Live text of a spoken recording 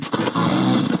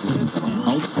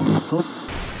Got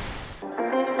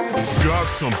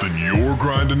something you're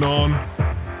grinding on?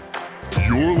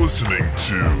 You're listening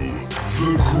to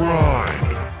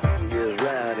Thegrind. Just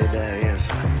rowdy down here,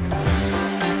 son.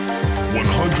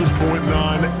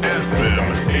 100.9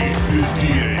 FM, 850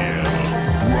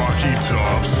 AM. Rocky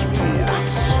Top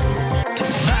Sports. To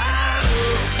fire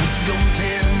up, we gon'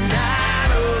 tear the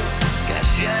night up. Got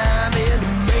shine in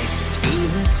the maces,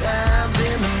 good times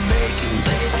in the making,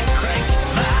 baby, crank it.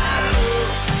 Fire up,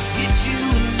 get you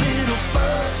a little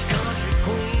buzz. Country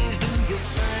queens, do your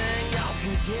thing, y'all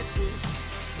can get this.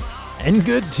 And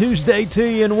good Tuesday to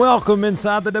you, and welcome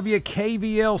inside the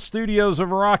WKVL studios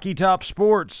of Rocky Top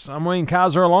Sports. I'm Wayne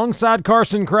Kiser alongside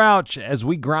Carson Crouch as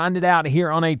we grind it out here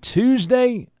on a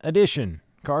Tuesday edition.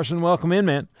 Carson, welcome in,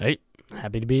 man. Hey,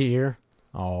 happy to be here.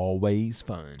 Always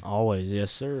fun. Always,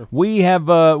 yes, sir. We have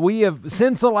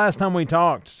since the last time we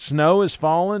talked, snow has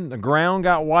fallen. The ground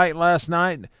got white last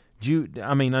night.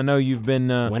 I know you've been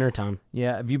Wintertime.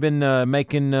 Yeah, have you been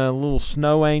making little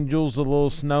snow angels, the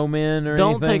little snowmen, or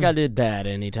Don't anything? think I did that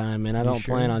anytime, and I don't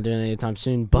sure? plan on doing it anytime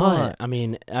soon. But I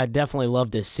mean, I definitely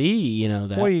love to see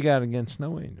that. What do you got against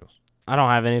snow angels? I don't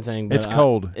have anything. But It's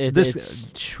cold.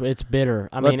 It's bitter.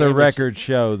 Let the record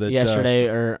show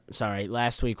that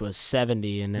last week was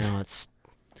 70, and now it's.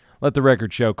 Let the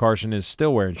record show Carson is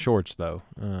still wearing shorts, though.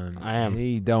 I am.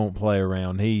 He don't play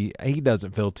around. He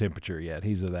doesn't feel temperature yet.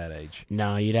 He's of that age.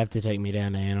 No, you'd have to take me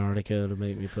down to Antarctica to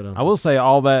make me put on. I will say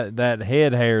all that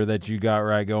head hair that you got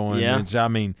right going. Yeah.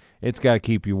 It's got to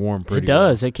keep you warm pretty It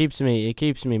does. Well. It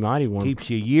keeps me mighty warm.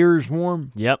 Keeps you years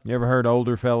warm. Yep. You ever heard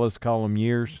older fellas call them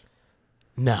years?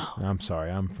 No. I'm sorry.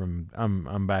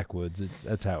 I'm backwoods.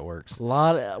 That's how it works.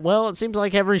 It seems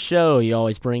like every show you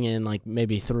always bring in like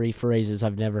maybe 3 phrases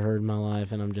I've never heard in my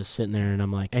life, and I'm just sitting there and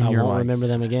I'm like, I won't remember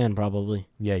them again probably.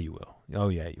 Yeah, you will. Oh,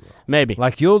 yeah, you will. Maybe.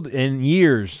 Like you'll in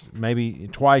years, maybe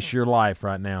twice your life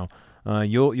right now,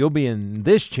 you'll be in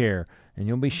this chair and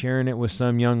you'll be sharing it with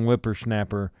some young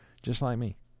whippersnapper just like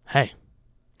me. Hey.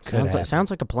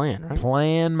 Sounds like a plan, right?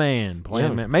 Plan man.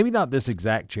 Maybe not this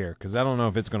exact chair because I don't know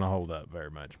if it's going to hold up very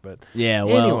much. But yeah,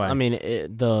 well, anyway. I mean,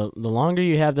 the longer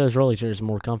you have those rolly chairs, the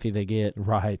more comfy they get.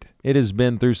 Right. It has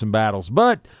been through some battles.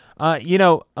 But,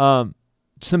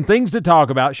 some things to talk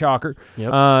about, shocker.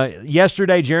 Yep.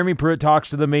 Yesterday, Jeremy Pruitt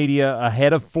talks to the media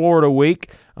ahead of Florida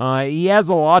week. He has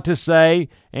a lot to say.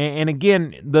 And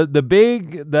again,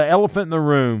 the elephant in the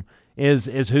room is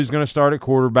who's going to start at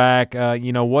quarterback,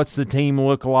 what's the team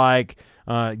look like,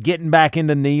 getting back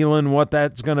into kneeling, what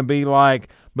that's going to be like.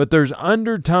 But there's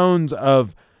undertones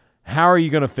of how are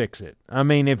you going to fix it? I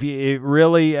mean, if you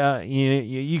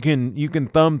you can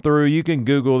thumb through, you can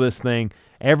Google this thing,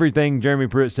 everything Jeremy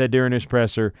Pruitt said during his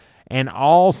presser, and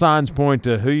all signs point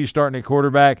to who you starting at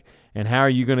quarterback and how are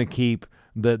you going to keep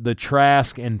the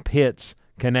Trask and Pitts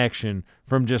connection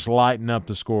from just lighting up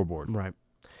the scoreboard. Right.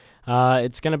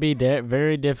 It's going to be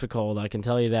very difficult, I can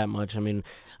tell you that much. I mean,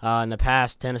 in the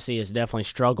past, Tennessee has definitely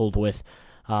struggled with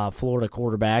Florida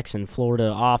quarterbacks and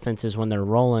Florida offenses when they're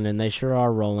rolling, and they sure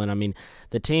are rolling. I mean,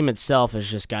 the team itself has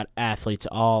just got athletes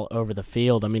all over the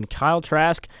field. I mean, Kyle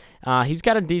Trask, he's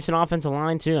got a decent offensive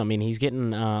line too. I mean, he's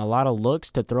getting a lot of looks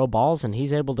to throw balls, and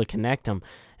he's able to connect them.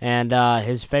 And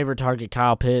his favorite target,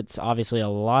 Kyle Pitts, obviously a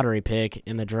lottery pick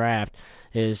in the draft,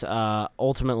 is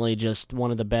ultimately just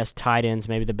one of the best tight ends,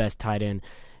 maybe the best tight end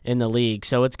in the league.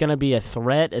 So it's going to be a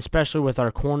threat, especially with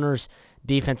our corners.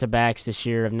 Defensive backs this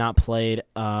year have not played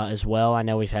as well. I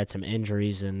know we've had some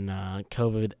injuries and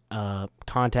COVID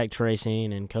contact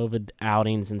tracing and COVID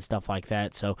outings and stuff like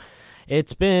that. So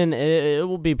it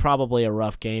will be probably a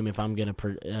rough game if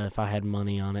if I had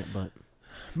money on it,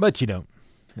 but you don't.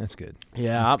 That's good.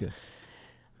 Yeah, that's good.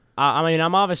 I mean,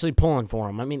 I'm obviously pulling for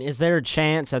him. I mean, is there a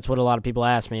chance? That's what a lot of people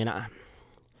ask me, and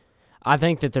I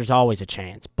think that there's always a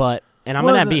chance, and I'm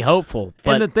going to be hopeful.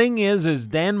 But and the thing is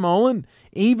Dan Mullen,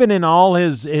 even in all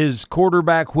his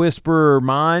quarterback whisperer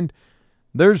mind,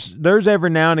 there's every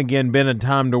now and again been a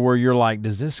time to where you're like,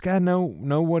 does this guy know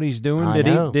what he's doing?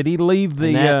 Did he leave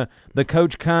the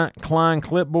Coach Klein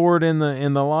clipboard in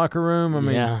the locker room? I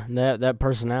mean, yeah, that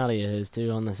personality is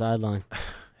too on the sideline.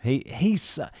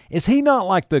 Is he not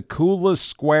like the coolest,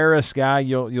 squarest guy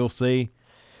you'll see?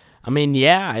 I mean,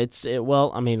 yeah,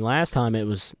 last time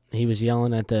he was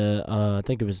yelling at I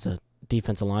think it was the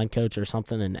defensive line coach or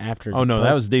something, and after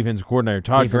that was defensive coordinator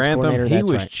Todd Grantham. He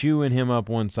was chewing him up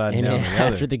one side and down the other.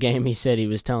 After the game, he said he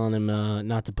was telling him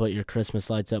not to put your Christmas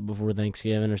lights up before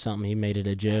Thanksgiving or something. He made it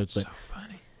a joke. That's but so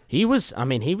funny. He was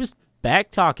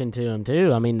back talking to him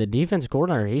too. I mean, the defensive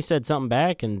coordinator, he said something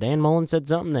back, and Dan Mullen said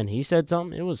something, then he said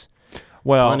something. It was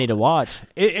funny to watch.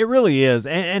 It really is.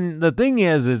 And the thing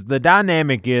is the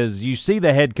dynamic is you see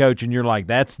the head coach and you're like,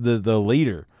 that's the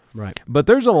leader. Right. But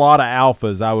there's a lot of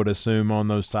alphas, I would assume, on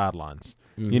those sidelines.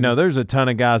 Mm-hmm. You know, there's a ton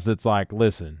of guys that's like,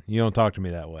 listen, you don't talk to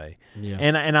me that way. Yeah.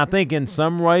 And I think in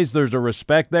some ways there's a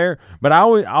respect there. But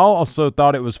I also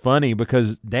thought it was funny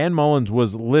because Dan Mullins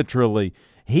was literally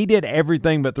 – he did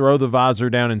everything but throw the visor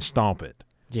down and stomp it.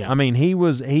 Yeah. I mean, he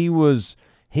was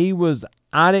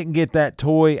I didn't get that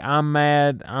toy, I'm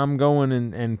mad, I'm going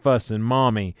and fussing,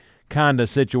 mommy kind of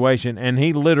situation. And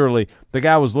he literally – the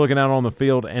guy was looking out on the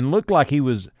field and looked like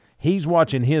he's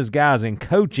watching his guys and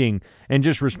coaching and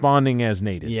just responding as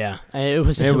needed. Yeah, it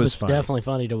was funny. definitely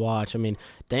funny to watch. I mean,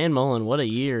 Dan Mullen, what a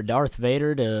year. Darth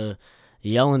Vader to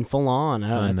yelling full on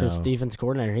at this defense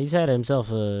coordinator. He's had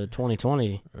himself a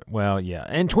 2020. Well, yeah.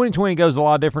 And 2020 goes a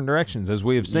lot of different directions, as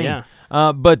we have seen. Yeah.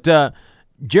 But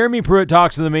Jeremy Pruitt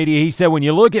talks to the media. He said, when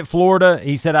you look at Florida,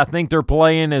 he said, I think they're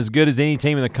playing as good as any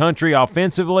team in the country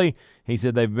offensively. He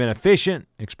said they've been efficient,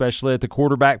 especially at the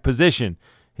quarterback position.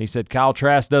 He said Kyle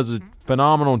Trask does a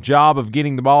phenomenal job of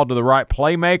getting the ball to the right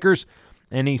playmakers.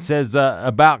 And he says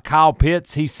about Kyle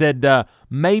Pitts, he said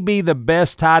maybe the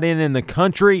best tight end in the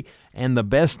country and the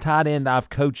best tight end I've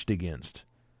coached against.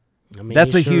 I mean,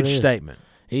 that's a sure huge is. statement.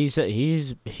 He's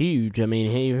huge. I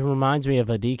mean, he reminds me of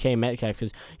a DK Metcalf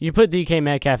because you put DK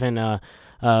Metcalf in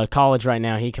college right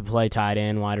now, he could play tight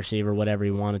end, wide receiver, whatever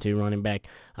he wanted to, running back.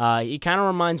 He kind of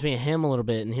reminds me of him a little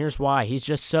bit, and here's why. He's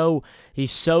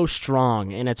so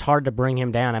strong, and it's hard to bring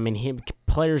him down. I mean,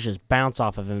 players just bounce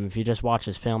off of him if you just watch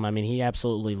his film. I mean, he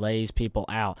absolutely lays people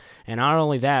out. And not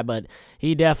only that, but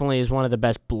he definitely is one of the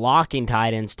best blocking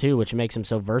tight ends too, which makes him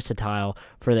so versatile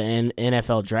for the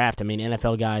NFL draft. I mean,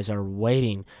 NFL guys are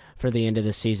waiting for the end of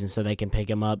the season so they can pick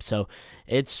him up. So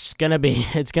it's gonna be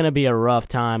a rough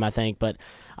time, I think. But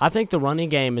I think the running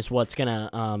game is what's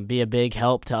gonna be a big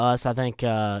help to us. I think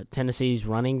Tennessee's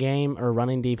running game or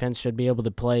running defense should be able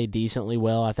to play decently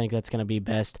well. I think that's gonna be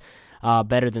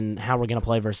better than how we're gonna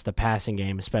play versus the passing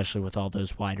game, especially with all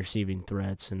those wide receiving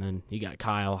threats. And then you got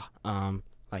Kyle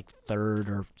like third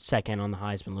or second on the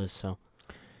Heisman list. So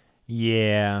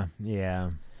yeah.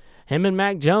 Him and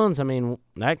Mac Jones, I mean,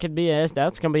 that's going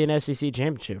to be an SEC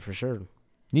championship for sure.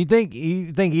 You think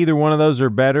either one of those are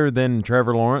better than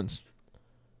Trevor Lawrence?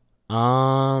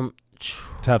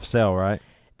 Tough sell, right?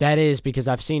 That is because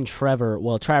I've seen Trevor.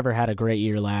 Well, Trevor had a great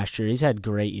year last year. He's had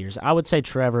great years. I would say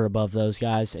Trevor above those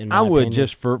guys. In my opinion.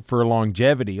 Just for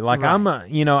longevity. Like right.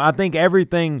 I think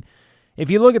everything. If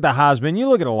you look at the Heisman, you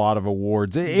look at a lot of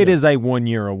awards. It is a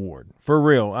 1-year award for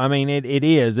real. I mean, it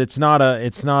is. It's not a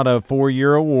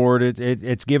 4-year award.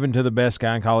 It's given to the best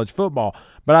guy in college football.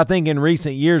 But I think in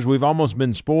recent years we've almost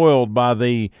been spoiled by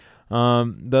the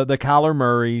Kyler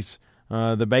Murrays,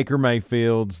 the Baker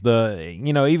Mayfields,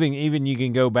 even you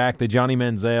can go back to Johnny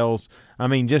Manziel's. I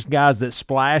mean, just guys that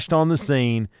splashed on the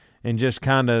scene and just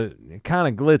kind of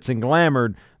glitz and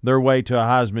glamored their way to a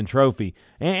Heisman Trophy.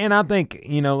 And I think,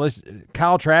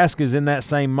 Kyle Trask is in that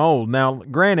same mold. Now,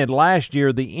 granted, last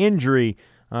year the injury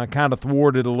kind of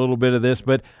thwarted a little bit of this,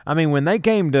 but, I mean,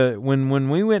 when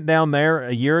we went down there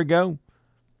a year ago,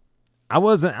 I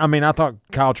thought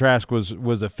Kyle Trask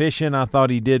was efficient. I thought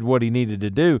he did what he needed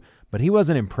to do, but he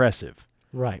wasn't impressive.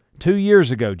 Right. 2 years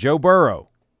ago, Joe Burrow,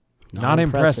 not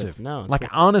impressive. No.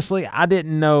 Honestly, I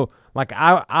didn't know. Like,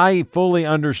 I fully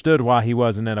understood why he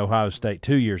wasn't at Ohio State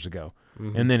 2 years ago.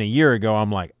 Mm-hmm. And then a year ago,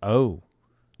 I'm like, oh.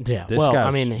 Yeah, this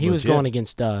guy's he legit. was going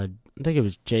against, I think it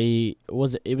was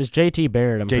J.T.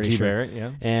 Barrett, I'm pretty sure. Barrett,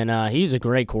 yeah. And he's a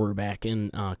great quarterback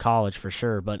in college for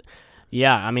sure. But,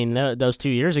 yeah, I mean, those 2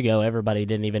 years ago, everybody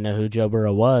didn't even know who Joe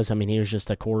Burrow was. I mean, he was just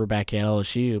a quarterback at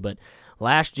LSU. But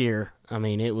last year, I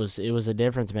mean, it was a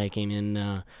difference-making.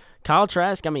 And Kyle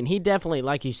Trask, I mean, he definitely,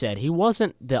 like you said, he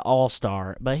wasn't the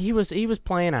all-star, but he was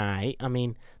playing all right. I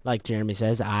mean, like Jeremy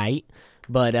says, all right.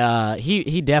 But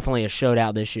he definitely has showed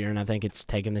out this year, and I think it's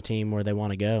taken the team where they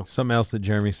want to go. Something else that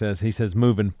Jeremy says, he says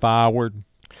moving forward.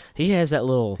 He has that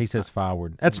little... He says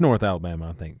forward. That's North Alabama,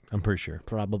 I think. I'm pretty sure.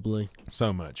 Probably.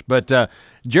 So much. But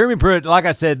Jeremy Pruitt, like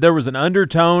I said, there was an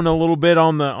undertone a little bit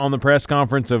on the press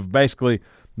conference of basically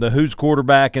the who's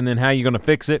quarterback and then how you're going to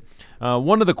fix it.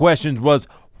 One of the questions was,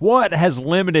 what has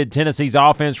limited Tennessee's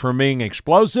offense from being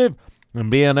explosive and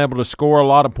being able to score a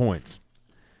lot of points?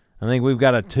 I think we've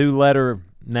got a 2-letter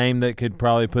name that could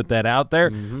probably put that out there.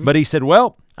 Mm-hmm. But he said,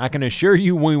 well, I can assure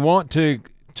you we want to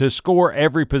score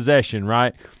every possession,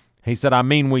 right? He said,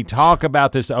 we talk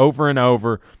about this over and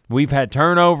over. We've had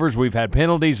turnovers. We've had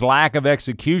penalties, lack of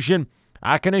execution.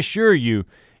 I can assure you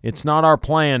it's not our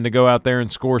plan to go out there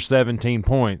and score 17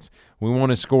 points. We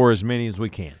want to score as many as we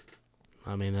can.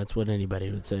 I mean, that's what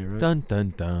anybody would say, right? Dun,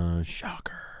 dun, dun.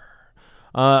 Shocker.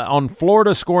 On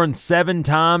Florida scoring 7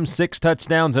 times, 6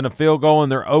 touchdowns and a field goal in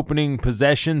their opening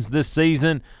possessions this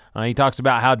season. He talks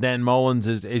about how Dan Mullins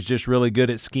is just really good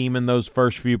at scheming those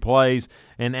first few plays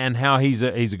and how he's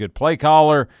a good play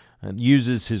caller,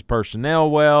 uses his personnel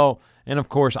well, and, of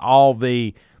course, all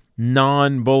the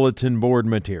non-bulletin board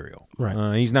material.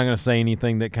 Right. He's not going to say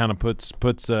anything that kind of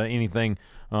puts anything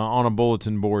on a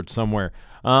bulletin board somewhere.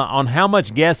 On how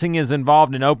much guessing is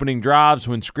involved in opening drives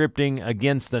when scripting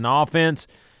against an offense,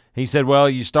 he said, well,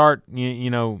 you start,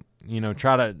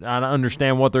 try to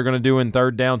understand what they're going to do in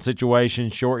third down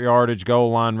situations, short yardage,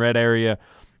 goal line, red area.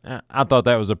 I thought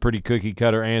that was a pretty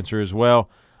cookie-cutter answer as well.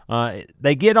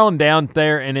 They get on down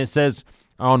there, and it says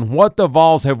on what the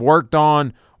Vols have worked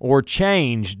on or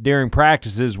changed during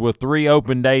practices with 3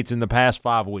 open dates in the past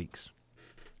 5 weeks.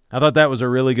 I thought that was a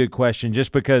really good question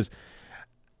just because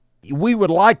we would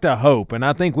like to hope, and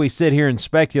I think we sit here and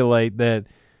speculate that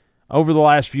over the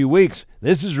last few weeks,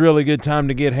 this is a really good time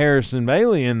to get Harrison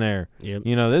Bailey in there. Yep.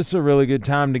 This is a really good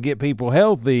time to get people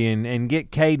healthy and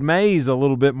get Cade Mays a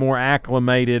little bit more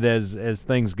acclimated as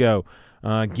things go.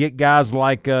 Get guys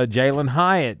like Jalen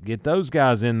Hyatt, get those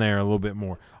guys in there a little bit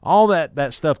more. All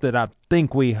that stuff that I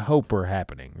think we hope are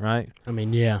happening, right? I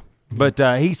mean, yeah. But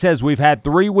he says we've had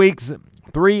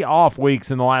 3 off weeks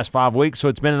in the last 5 weeks, so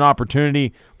it's been an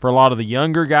opportunity for a lot of the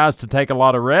younger guys to take a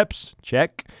lot of reps.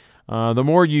 Check. The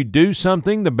more you do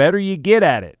something, the better you get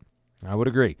at it. I would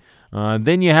agree.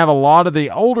 Then you have a lot of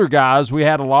the older guys. We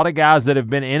had a lot of guys that have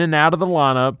been in and out of the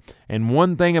lineup, and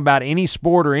one thing about any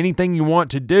sport or anything you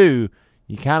want to do,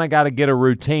 you kind of got to get a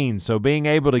routine. So being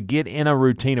able to get in a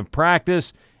routine of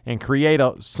practice and create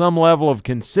some level of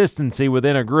consistency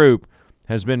within a group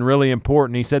has been really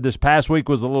important. He said this past week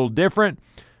was a little different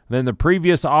than the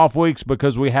previous off weeks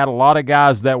because we had a lot of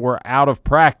guys that were out of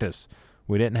practice.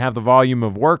 We didn't have the volume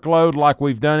of workload like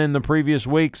we've done in the previous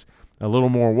weeks, a little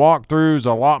more walkthroughs,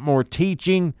 a lot more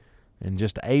teaching, and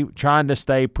just trying to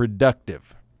stay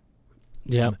productive.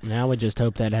 Yep. Now we just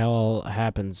hope that all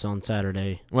happens on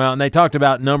Saturday. Well, and they talked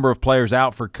about number of players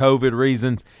out for COVID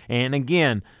reasons, and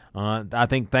again, I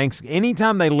think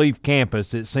anytime they leave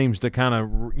campus, it seems to kind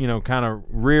of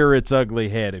rear its ugly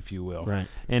head, if you will. Right.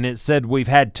 And it said we've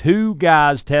had 2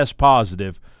 guys test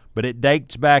positive, but it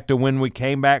dates back to when we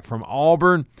came back from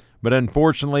Auburn. But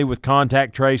unfortunately, with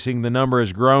contact tracing, the number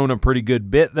has grown a pretty good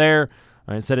bit there.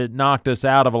 It said it knocked us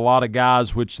out of a lot of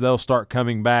guys, which they'll start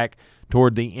coming back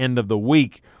toward the end of the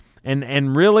week.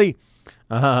 And really,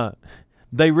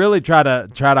 they really try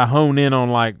to hone in on,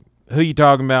 like, who you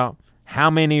talking about? How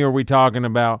many are we talking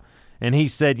about? And he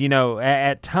said,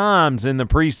 at times in the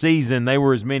preseason, they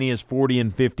were as many as 40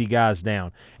 and 50 guys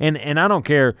down. And I don't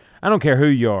care who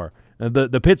you are.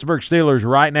 The Pittsburgh Steelers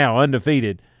right now,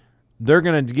 undefeated, they're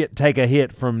going to take a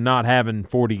hit from not having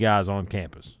 40 guys on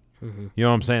campus. Mm-hmm. You know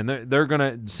what I'm saying? They're going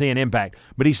to see an impact.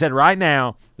 But he said right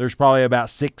now there's probably about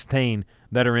 16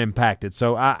 that are impacted.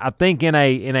 So I think in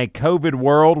a COVID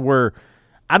world where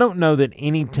I don't know that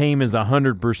any team is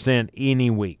 100% any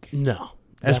week. No.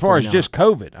 As far as just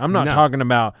COVID. I'm not talking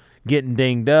about getting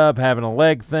dinged up, having a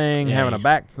leg thing, having a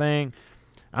back thing.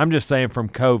 I'm just saying from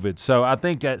COVID. So I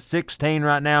think at 16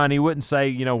 right now, and he wouldn't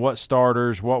say, what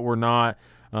starters, what we're not.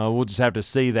 We'll just have to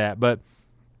see that. But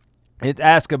it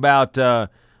asks about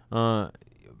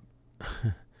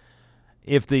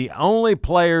if the only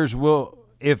players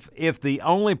if the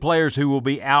only players who will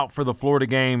be out for the Florida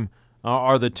game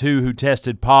are the 2 who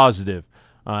tested positive.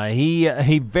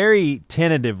 He very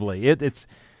tentatively. It's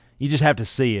you just have to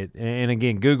see it. And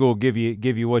again, Google will give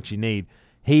you what you need.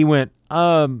 He went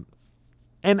and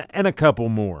a couple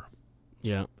more.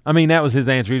 Yeah. I mean, that was his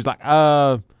answer. He was like,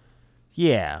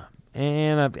 yeah,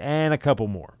 and a couple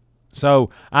more. So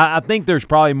I think there's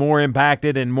probably more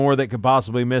impacted and more that could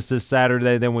possibly miss this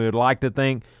Saturday than we would like to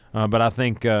think. But I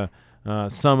think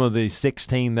some of the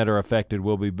 16 that are affected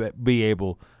will be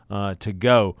able to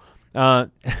go.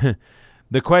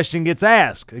 The question gets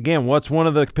asked again. What's one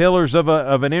of the pillars of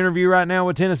an interview right now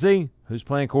with Tennessee? Who's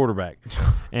playing quarterback?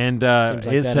 And Seems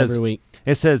like it that says every week.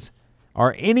 It says,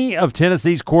 are any of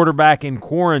Tennessee's quarterback in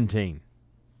quarantine?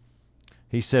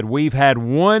 He said, we've had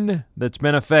one that's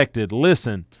been affected.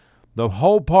 Listen, the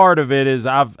whole part of it is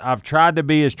I've tried to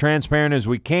be as transparent as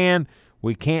we can.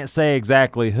 We can't say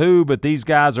exactly who, but these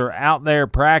guys are out there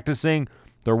practicing.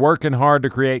 They're working hard to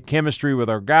create chemistry with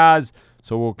our guys,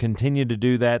 so we'll continue to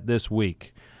do that this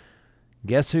week.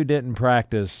 Guess who didn't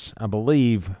practice, I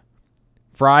believe,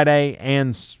 Friday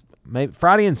and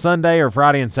Sunday or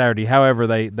Friday and Saturday, however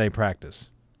they practice.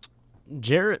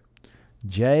 Jarrett.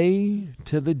 J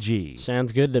to the G.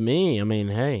 Sounds good to me. I mean,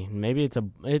 hey, maybe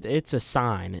it's a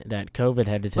sign that COVID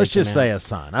had to take Let's him just out. say a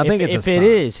sign. I think it's a if sign. it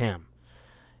is him,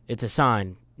 it's a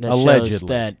sign that shows Allegedly.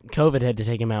 that COVID had to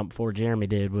take him out before Jeremy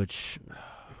did, which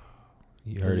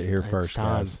You heard it here it's first,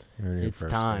 time. guys. You heard it here It's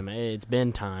first, time. guys. It's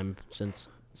been time since.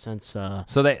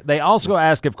 So they also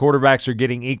ask if quarterbacks are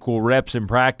getting equal reps in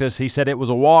practice. He said it was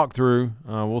a walkthrough.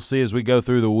 We'll see as we go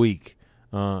through the week.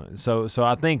 So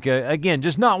I think, again,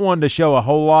 just not one to show a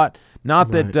whole lot.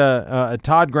 Not Right. that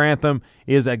Todd Grantham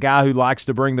is a guy who likes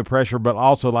to bring the pressure but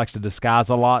also likes to disguise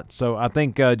a lot. So I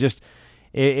think just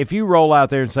if you roll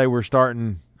out there and say we're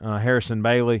starting Harrison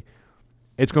Bailey,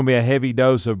 it's going to be a heavy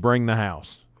dose of bring the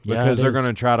house because it they're is. going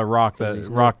to try to rock Because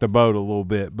the boat a little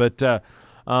bit. But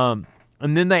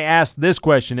and then they asked this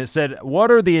question. It said, what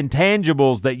are the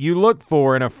intangibles that you look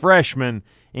for in a freshman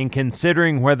in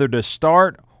considering whether to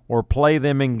start or play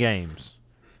them in games?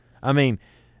 I mean,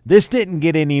 this didn't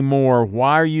get any more.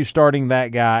 Why are you starting that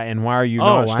guy and why are you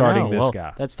not starting I know. this Well,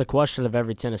 guy? That's the question of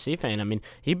every Tennessee fan. I mean,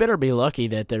 he better be lucky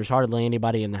that there's hardly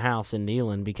anybody in the house in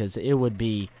Neyland because it would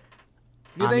be.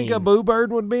 You I think a mean, Boo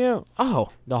Bird would be out?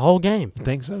 the whole game. You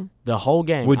think so? The whole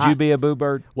game. Would you be a Boo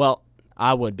Bird? Well,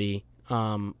 I would be.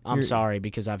 I'm You're- sorry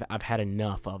because I've had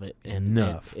enough of it and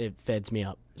Enough. it feds me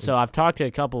up. So I've talked to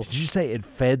a couple. Did you say it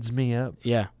feds me up?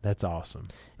 Yeah, That's awesome.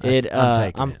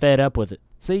 I'm fed up with it.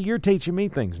 See, you're teaching me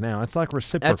things now. It's like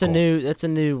reciprocal. That's a new. It's a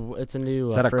new.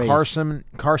 Is that phrase. a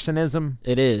Carsonism?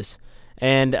 It is,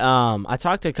 and I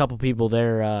talked to a couple people.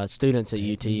 They're students at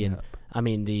UT, and up. I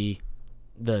mean the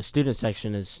student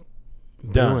section is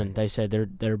Done. booing. They said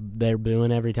they're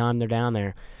booing every time they're down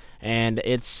there, and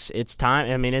it's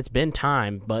time. I mean, it's been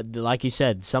time, but like you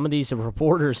said, some of these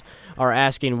reporters are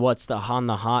asking what's on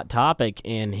the hot topic,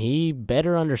 and he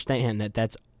better understand that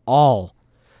that's all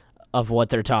of what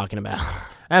they're talking about.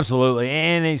 Absolutely,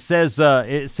 and it says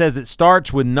it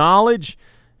starts with knowledge.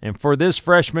 And for this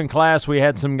freshman class, we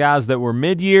had some guys that were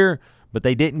mid-year, but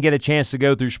they didn't get a chance to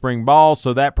go through spring ball,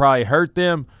 so that probably hurt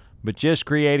them. But just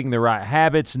creating the right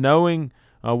habits, knowing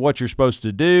what you're supposed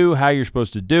to do, how you're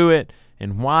supposed to do it,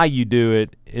 and why you do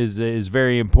it is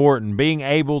very important. Being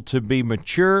able to be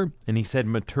mature, and he said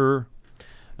mature,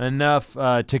 enough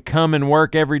to come and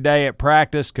work every day at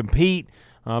practice, compete,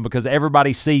 because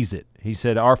everybody sees it. He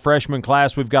said, our freshman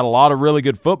class, we've got a lot of really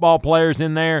good football players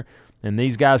in there, and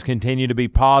these guys continue to be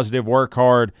positive, work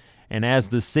hard, and as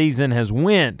the season has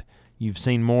went, you've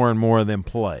seen more and more of them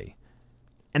play.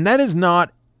 And that is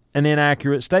not an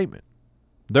inaccurate statement.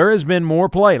 There has been more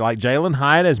play. Like Jalen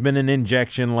Hyatt has been an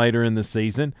injection later in the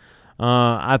season.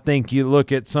 I think you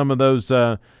look at some of those,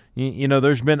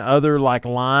 there's been other like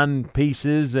line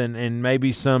pieces and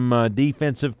maybe some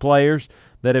defensive players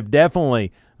that have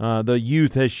definitely the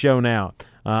youth has shown out.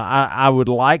 I would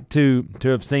like to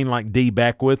have seen like D.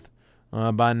 Beckwith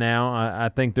by now. I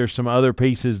think there's some other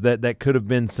pieces that could have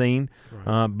been seen.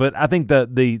 Right. But I think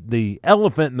the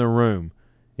elephant in the room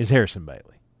is Harrison Bailey.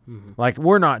 Mm-hmm. Like,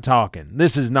 we're not talking.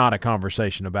 This is not a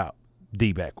conversation about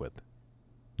D. Beckwith.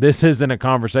 This isn't a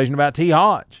conversation about T.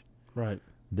 Hodge. Right.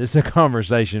 This is a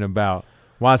conversation about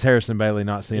why is Harrison Bailey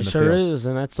not seeing the field. It sure is,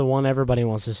 and that's the one everybody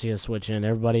wants to see us switch in.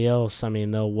 Everybody else, I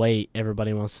mean, they'll wait.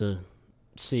 Everybody wants to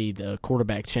see the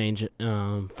quarterback change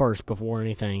first before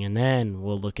anything, and then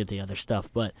we'll look at the other stuff.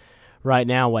 But right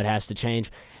now, what has to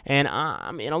change? And,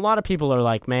 I mean, a lot of people are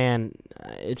like, man,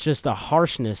 it's just the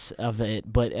harshness of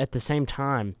it. But at the same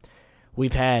time,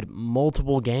 we've had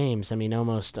multiple games. I mean,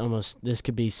 almost this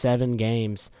could be 7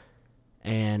 games,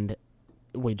 and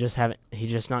we just haven't –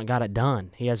 he's just not got it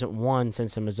done. He hasn't won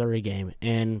since the Missouri game.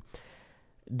 And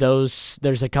there's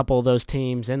a couple of those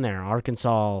teams in there,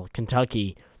 Arkansas,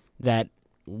 Kentucky, that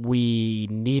we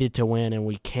needed to win and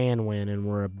we can win, and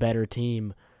we're a better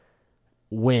team.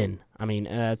 Win. I mean,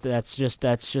 that's on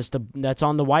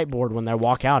the whiteboard when they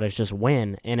walk out. It's just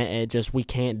win, and it just we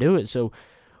can't do it. So,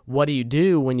 what do you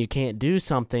do when you can't do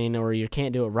something, or you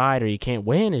can't do it right, or you can't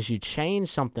win? Is you change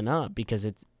something up, because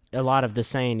it's a lot of the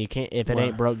saying you can't. If it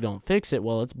ain't broke, don't fix it.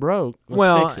 Well, it's broke.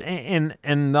 Let's fix it. And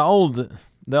another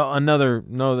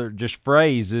just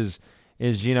phrase is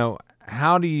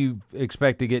how do you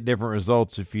expect to get different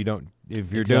results if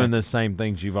you're doing the same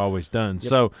things you've always done? Yep.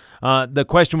 So the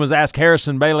question was asked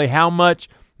Harrison Bailey, how much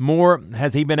more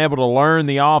has he been able to learn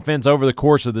the offense over the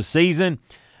course of the season?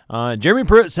 Jeremy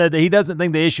Pruitt said that he doesn't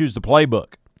think the issue is the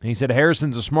playbook. He said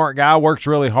Harrison's a smart guy, works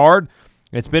really hard.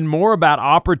 It's been more about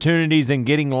opportunities and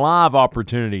getting live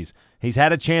opportunities. He's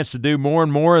had a chance to do more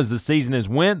and more as the season has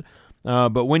went.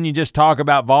 But when you just talk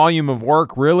about volume of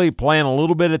work, really playing a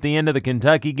little bit at the end of the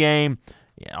Kentucky game,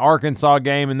 Arkansas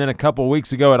game, and then a couple of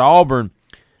weeks ago at Auburn,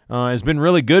 has been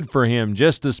really good for him.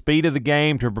 Just the speed of the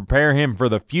game to prepare him for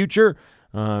the future.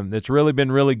 That's really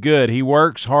been really good. He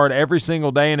works hard every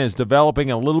single day and is developing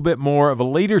a little bit more of a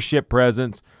leadership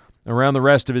presence around the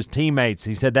rest of his teammates.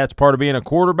 He said that's part of being a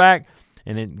quarterback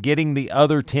and in getting the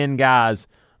other 10 guys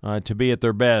to be at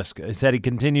their best. He said he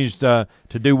continues to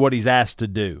do what he's asked to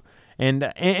do. And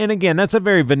again, that's a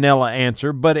very vanilla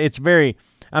answer, but it's very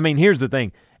 – I mean, here's the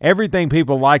thing. Everything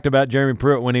people liked about Jeremy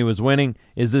Pruitt when he was winning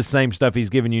is this same stuff he's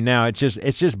giving you now. It's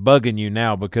just bugging you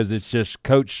now because it's just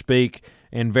coach speak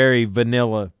and very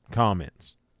vanilla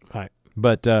comments. Right.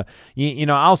 But,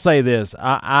 I'll say this.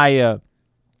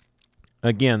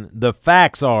 Again, the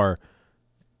facts are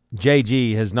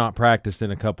JG has not practiced in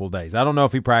a couple of days. I don't know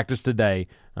if he practiced today.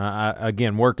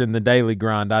 Again, working the daily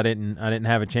grind, I didn't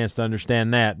have a chance to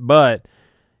understand that. But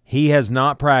he has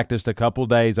not practiced a couple of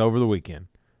days over the weekend.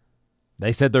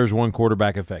 They said there's one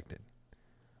quarterback affected.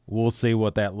 We'll see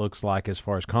what that looks like as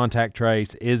far as contact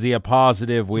trace. Is he a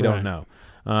positive? We don't know.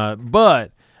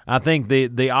 But I think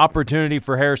the opportunity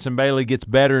for Harrison Bailey gets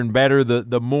better and better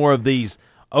the more of these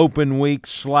open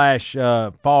weeks /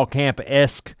 fall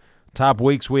camp-esque type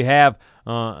weeks we have,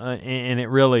 and it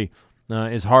really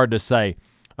is hard to say.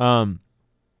 They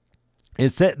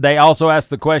also asked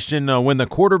the question when the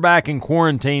quarterback in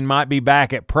quarantine might be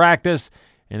back at practice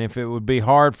and if it would be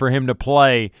hard for him to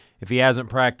play if he hasn't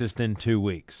practiced in 2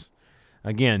 weeks.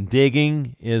 Again,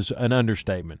 digging is an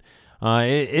understatement.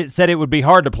 It said it would be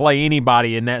hard to play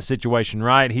anybody in that situation,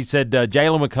 right? He said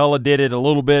Jalen McCullough did it a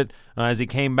little bit as he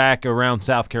came back around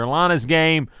South Carolina's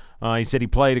game. He said he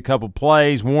played a couple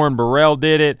plays. Warren Burrell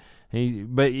did it.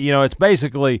 But it's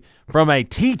basically from a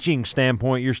teaching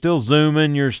standpoint, you're still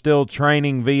Zooming, you're still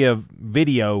training via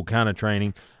video kind of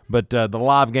training, but the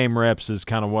live game reps is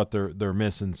kind of what they're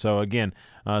missing. So, again,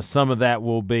 some of that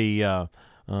will be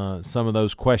some of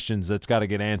those questions that's got to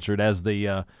get answered as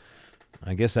the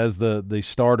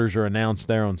starters are announced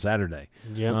there on Saturday.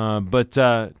 Yep. But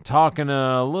talking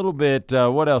a little bit,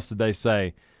 what else did they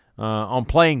say? On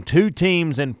playing two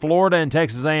teams in Florida and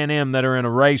Texas A&M that are in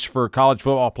a race for college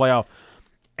football playoff.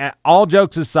 All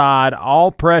jokes aside,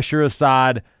 all pressure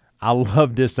aside, I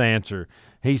love this answer.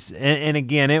 And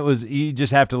again, it was you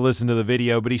just have to listen to the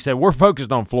video, but he said we're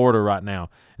focused on Florida right now,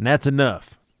 and that's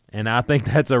enough. And I think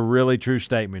that's a really true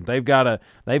statement. They've got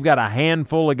a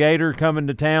handful of Gator coming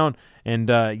to town, and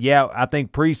I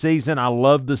think preseason. I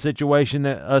love the situation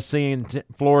that us seeing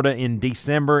Florida in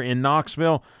December in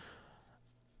Knoxville.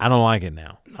 I don't like it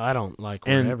now. I don't like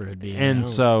wherever it'd be. And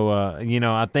so,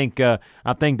 I think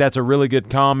that's a really good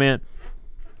comment.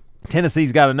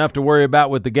 Tennessee's got enough to worry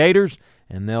about with the Gators,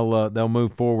 and they'll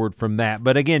move forward from that.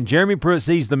 But again, Jeremy Pruitt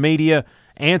sees the media,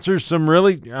 answers some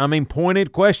really,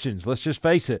 pointed questions. Let's just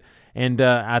face it. And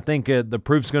I think the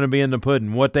proof's going to be in the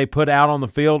pudding. What they put out on the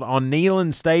field on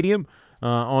Neyland Stadium,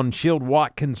 on Shield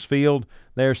Watkins Field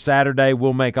there Saturday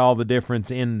will make all the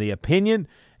difference in the opinion,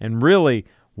 and really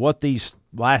what these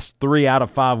last 3 out of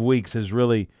 5 weeks has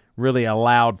really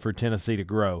allowed for Tennessee to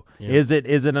grow. Yeah. Is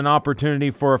it an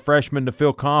opportunity for a freshman to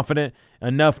feel confident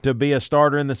enough to be a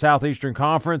starter in the Southeastern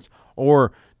Conference,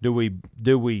 or do we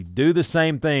do the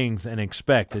same things and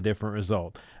expect a different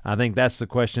result? I think that's the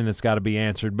question that's got to be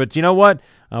answered. But you know what?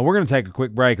 We're going to take a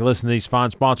quick break and listen to these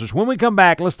fine sponsors. When we come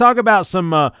back, let's talk about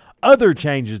some other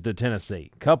changes to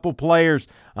Tennessee. Couple players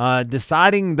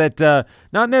deciding that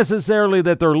not necessarily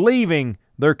that they're leaving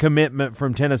their commitment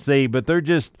from Tennessee, but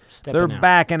they're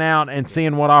backing out and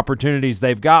seeing what opportunities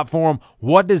they've got for them.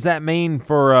 What does that mean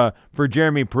for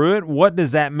Jeremy Pruitt? What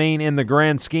does that mean in the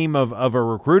grand scheme of a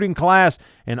recruiting class?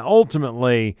 And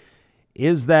ultimately,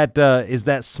 is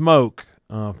that smoke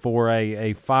for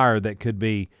a fire that could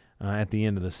be at the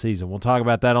end of the season? We'll talk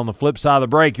about that on the flip side of the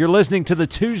break. You're listening to the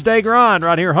Tuesday Grind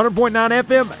right here, 100.9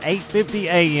 FM, 850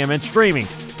 AM, and streaming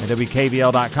at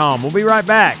WKVL.com. We'll be right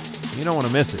back. You don't want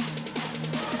to miss it.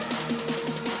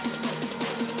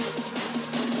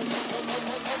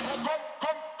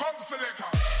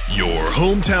 Your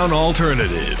hometown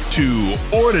alternative to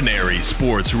Ordinary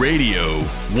Sports Radio,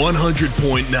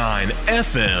 100.9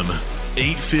 FM,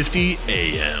 850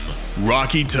 AM.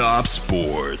 Rocky Top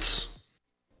Sports.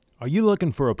 Are you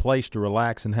looking for a place to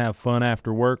relax and have fun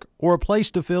after work, or a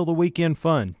place to fill the weekend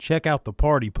fun? Check out the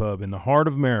Party Pub in the heart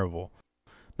of Maryville.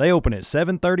 They open at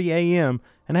 7:30 a.m.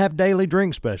 and have daily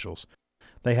drink specials.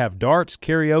 They have darts,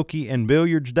 karaoke, and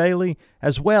billiards daily,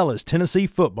 as well as Tennessee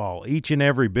football each and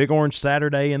every Big Orange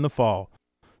Saturday in the fall.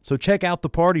 So check out the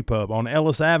Party Pub on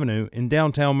Ellis Avenue in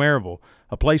downtown Maryville,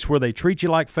 a place where they treat you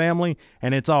like family,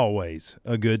 and it's always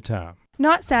a good time.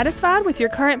 Not satisfied with your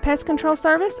current pest control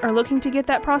service or looking to get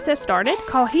that process started?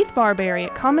 Call Heath Barberry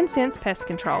at Common Sense Pest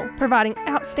Control, providing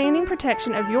outstanding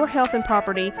protection of your health and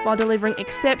property while delivering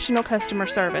exceptional customer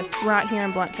service right here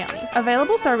in Blount County.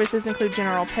 Available services include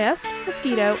general pest,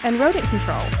 mosquito, and rodent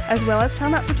control, as well as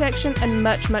termite protection and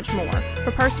much, much more.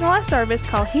 For personalized service,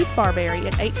 call Heath Barberry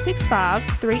at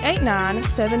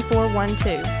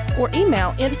 865-389-7412 or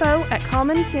email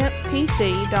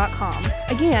info@commonsensepc.com.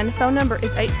 Again, phone number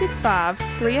is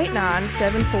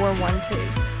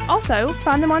 865-389-7412. Also,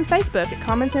 find them on Facebook at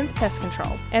Common Sense Pest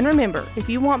Control. And remember, if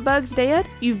you want bugs dead,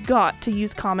 you've got to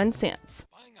use common sense.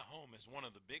 Buying a home is one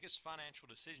of the biggest financial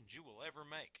decisions you will ever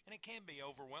make, and it can be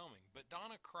overwhelming, but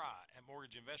Donna Cry at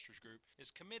Mortgage Investors Group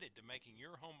is committed to making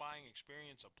your home buying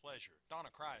experience a pleasure.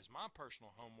 Donna Cry is my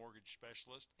personal home mortgage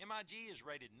specialist. MIG is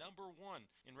rated #1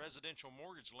 in residential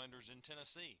mortgage lenders in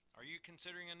Tennessee. Are you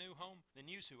considering a new home? Then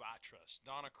use who I trust,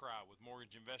 Donna Cry with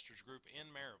Mortgage Investors Group in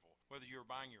Maryville. Whether you're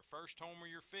buying your first home or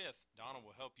your fifth, Donna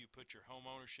will help you put your home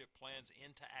ownership plans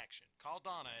into action. Call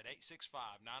Donna at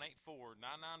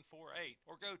 865-984-9948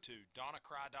 or go to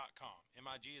donnacry.com.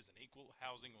 MIG is an equal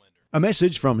housing lender. A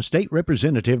message from State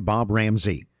Representative Bob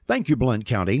Ramsey. Thank you, Blount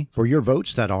County, for your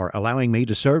votes that are allowing me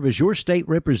to serve as your state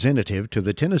representative to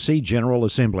the Tennessee General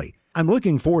Assembly. I'm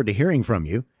looking forward to hearing from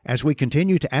you as we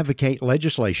continue to advocate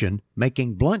legislation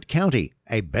making Blount County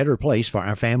a better place for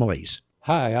our families.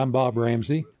 Hi, I'm Bob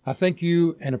Ramsey. I thank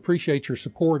you and appreciate your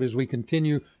support as we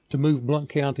continue to move Blount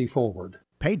County forward.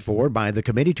 Paid for by the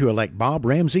committee to elect Bob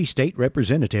Ramsey State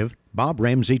Representative, Bob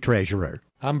Ramsey Treasurer.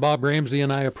 I'm Bob Ramsey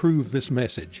and I approve this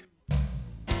message.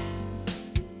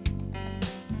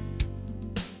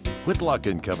 Whitlock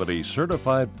 & Company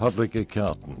Certified Public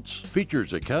Accountants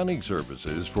features accounting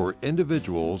services for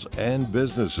individuals and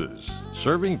businesses.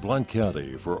 Serving Blount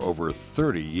County for over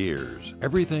 30 years,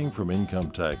 everything from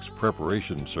income tax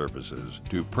preparation services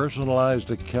to personalized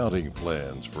accounting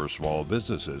plans for small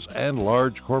businesses and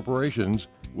large corporations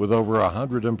with over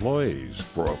 100 employees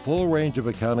for a full range of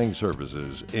accounting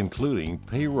services, including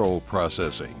payroll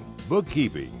processing,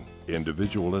 bookkeeping,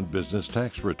 individual and business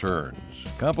tax returns,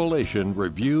 compilation,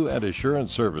 review, and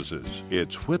assurance services.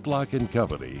 It's Whitlock &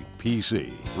 Company,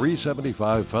 PC,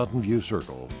 375 Fountain View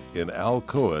Circle in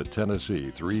Alcoa,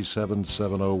 Tennessee,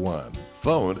 37701.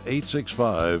 Phone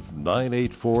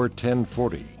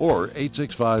 865-984-1040 or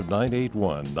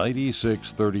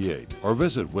 865-981-9638 or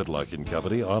visit Whitlock &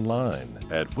 Company online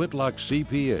at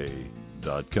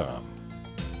whitlockcpa.com.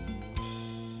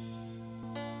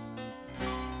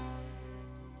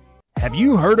 Have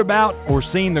you heard about or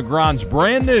seen the Grind's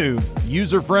brand new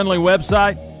user-friendly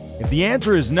website? If the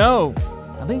answer is no,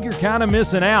 I think you're kind of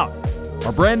missing out.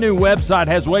 Our brand new website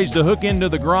has ways to hook into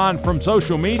the Grind from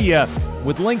social media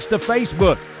with links to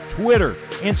Facebook, Twitter,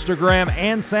 Instagram,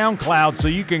 and SoundCloud so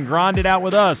you can grind it out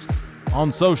with us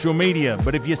on social media.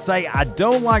 But if you say, I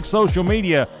don't like social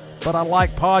media, but I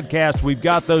like podcasts, we've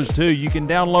got those too. You can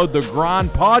download the Grind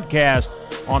podcast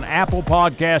on Apple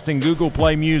Podcast and Google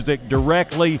Play Music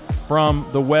directly from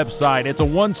the website. It's a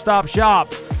one-stop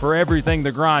shop for everything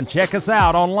The Grind. Check us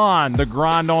out online,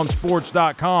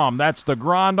 thegrindonsports.com. That's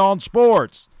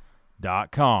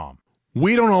thegrindonsports.com.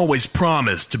 We don't always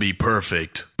promise to be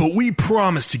perfect, but we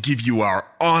promise to give you our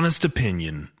honest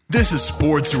opinion. This is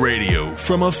sports radio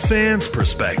from a fan's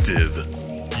perspective.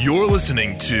 You're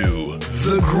listening to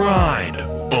The Grind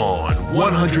on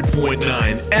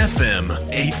 100.9 FM,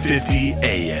 850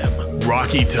 AM,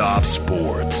 Rocky Top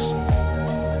Sports.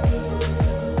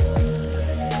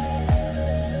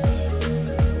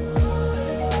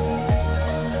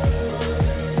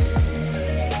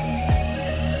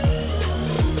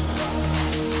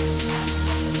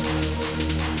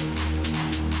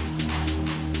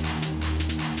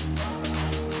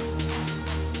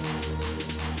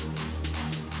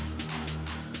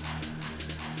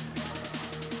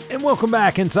 And welcome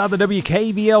back inside the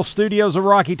WKVL studios of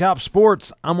Rocky Top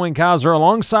Sports. I'm Wayne Kiser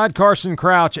alongside Carson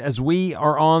Crouch as we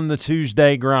are on the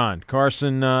Tuesday grind.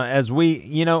 Carson, as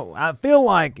we, I feel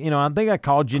like, I think I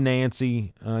called you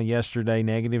Nancy yesterday,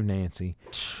 negative Nancy.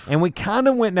 And we kind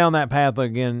of went down that path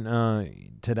again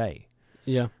today.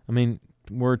 Yeah. I mean,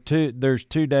 there's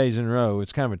 2 days in a row.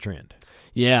 It's kind of a trend.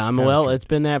 Yeah, it's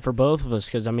been that for both of us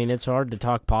because, it's hard to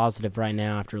talk positive right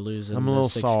now after losing I'm a little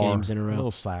 6 sour, games in a row. A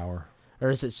little sour. Or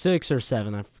is it 6 or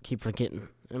 7? I keep forgetting.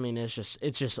 It's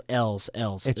just L's.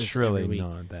 It's really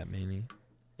not that many.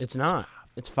 It's not.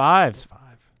 It's 5. It's 5.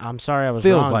 I'm sorry I was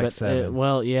Feels wrong. like but 7.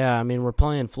 We're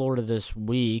playing Florida this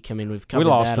week. We've covered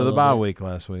We lost that to a the little bye bit. week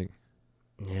last week.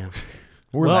 Yeah.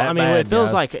 Bad, it feels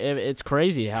guys. like it's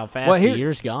crazy how fast the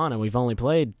year's gone, and we've only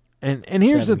played And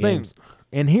here's the 7 thing. games.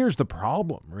 And here's the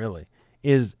problem, really,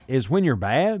 is when you're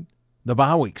bad, the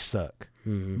bye weeks suck.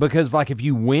 Because, like, if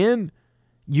you win,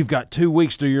 you've got 2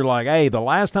 weeks to you're like, hey, the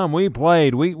last time we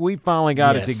played, we finally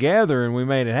got it together and we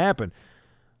made it happen.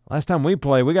 Last time we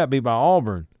played, we got beat by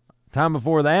Auburn. Time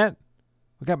before that,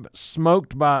 we got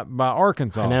smoked by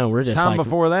Arkansas. I know, we're just Time like,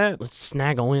 before that, let's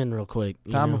snag a win real quick.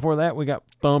 Time before that, we got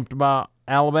thumped by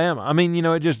Alabama. I mean,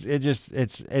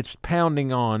 it's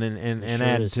pounding on and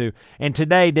added to. And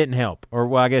today didn't help, or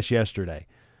well, I guess yesterday.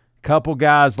 Couple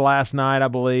guys last night, I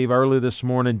believe, early this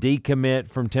morning,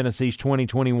 decommit from Tennessee's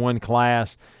 2021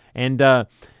 class. And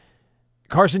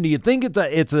Carson, do you think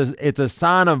it's a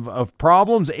sign of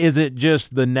problems? Is it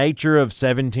just the nature of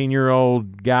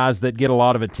 17-year-old guys that get a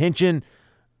lot of attention?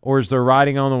 Or is there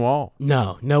writing on the wall?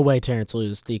 No way Terrence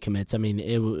Lewis decommits. I mean,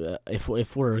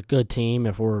 if we're a good team,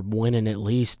 if we're winning at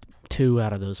least 2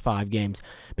 out of those 5 games,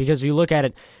 because you look at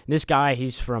it, this guy,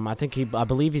 he's from, I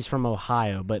believe he's from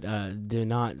Ohio, but do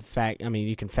not fact. I mean,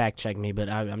 you can fact check me, but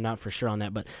I'm not for sure on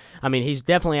that. But I mean, he's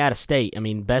definitely out of state. I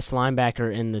mean, best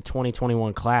linebacker in the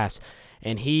 2021 class,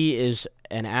 and he is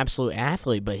an absolute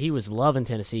athlete. But he was loving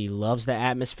Tennessee. He loves the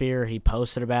atmosphere. He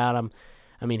posted about him.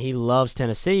 I mean, he loves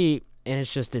Tennessee. And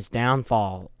it's just this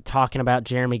downfall, talking about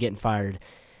Jeremy getting fired,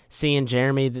 seeing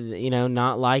Jeremy,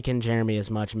 not liking Jeremy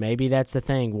as much. Maybe that's the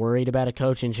thing, worried about a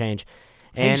coaching change.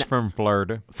 And he's from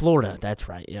Florida. Florida, that's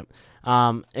right, yep.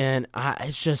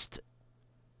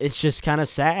 It's just kind of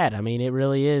sad. I mean, it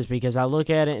really is, because I look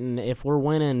at it, and if we're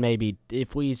winning, maybe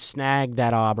if we snag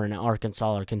that Auburn,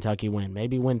 Arkansas, or Kentucky win,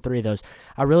 maybe win 3 of those,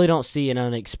 I really don't see an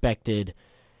unexpected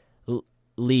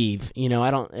leave.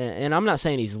 And I'm not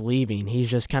saying he's leaving. He's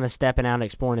just kind of stepping out and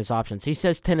exploring his options. He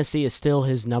says Tennessee is still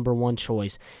his number 1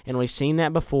 choice, and we've seen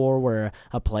that before, where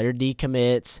a player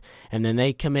decommits and then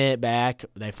they commit back.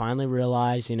 They finally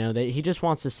realize, that he just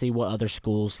wants to see what other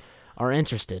schools are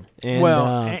interested.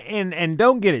 And, and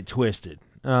don't get it twisted.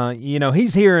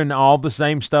 He's hearing all the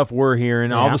same stuff we're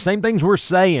hearing, all the same things we're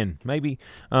saying, maybe.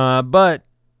 But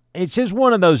it's just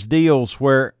one of those deals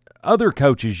where other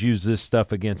coaches use this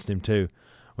stuff against him too.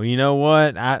 Well, you know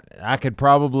what? I could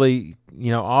probably,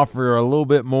 offer a little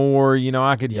bit more.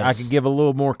 I could give a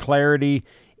little more clarity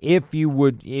if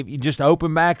you just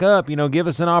open back up. Give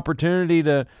us an opportunity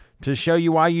to show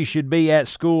you why you should be at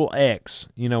school X.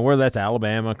 Whether that's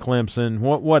Alabama, Clemson,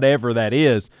 whatever that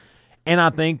is. And I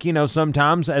think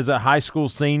sometimes as a high school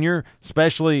senior,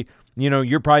 especially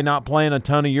you're probably not playing a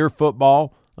ton of your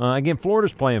football. Again,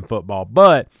 Florida's playing football,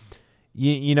 but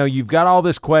you've got all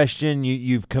this question,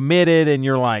 you've committed, and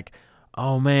you're like,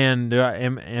 oh man,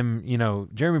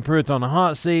 Jeremy Pruitt's on the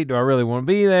hot seat. Do I really want to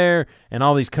be there? And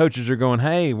all these coaches are going,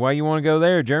 hey, why you want to go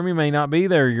there? Jeremy may not be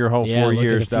there your whole 4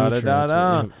 years.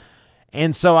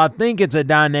 And so I think it's a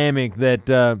dynamic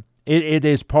that it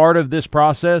is part of this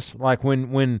process. Like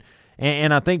when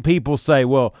I think people say,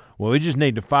 well, we just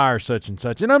need to fire such and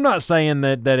such. And I'm not saying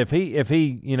that if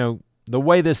he the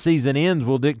way this season ends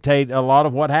will dictate a lot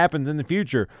of what happens in the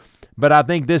future. But I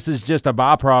think this is just a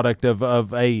byproduct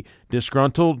of a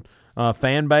disgruntled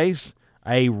fan base,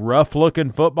 a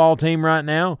rough-looking football team right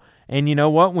now. And you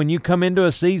know what? When you come into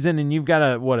a season and you've got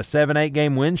a 7-8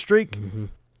 game win streak,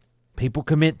 people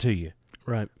commit to you.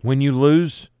 Right. When you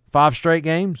lose 5 straight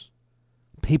games,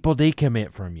 people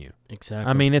decommit from you. Exactly.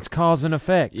 I mean, it's cause and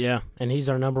effect. Yeah, and he's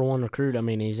our number 1 recruit. I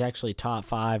mean, he's actually top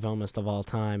 5 almost of all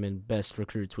time and best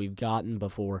recruits we've gotten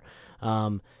before.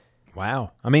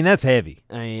 Wow. I mean, that's heavy.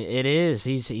 I mean, it is.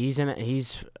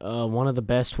 He's one of the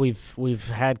best we've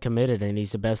had committed, and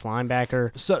he's the best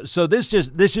linebacker. So this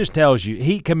just tells you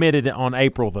he committed on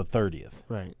April the 30th.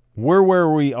 Right. Where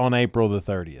were we on April the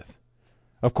 30th?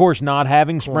 Of course, not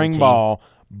having spring Quarantine. ball,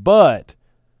 but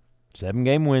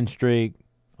 7-game win streak.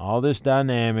 All this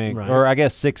dynamic, right. Or I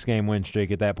guess 6-game win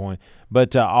streak at that point.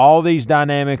 But all these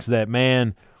dynamics that,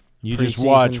 man, you just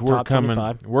watch.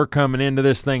 We're coming into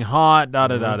this thing hot,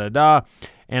 da-da-da-da-da.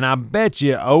 And I bet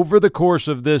you over the course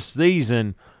of this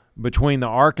season, between the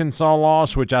Arkansas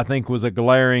loss, which I think was a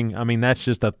glaring, I mean, that's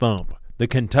just a thump. The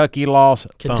Kentucky loss,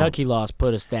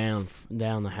 put us down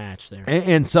the hatch there.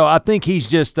 And so I think he's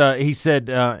just, he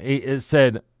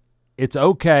said, it's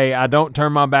okay. I don't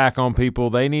turn my back on people.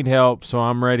 They need help, so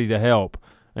I'm ready to help.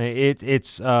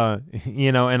 It's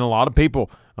and a lot of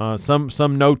people,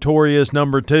 some notorious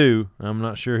number 2, I'm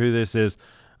not sure who this is,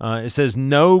 it says,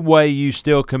 no way you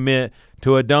still commit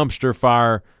to a dumpster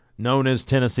fire known as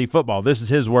Tennessee football. This is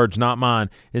his words, not mine.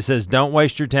 It says, don't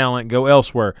waste your talent, go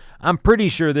elsewhere. I'm pretty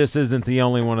sure this isn't the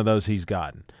only one of those he's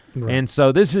gotten. Right. And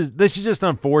so this is just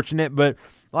unfortunate, but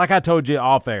like I told you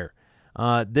off air,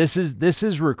 this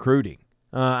is recruiting.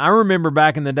 I remember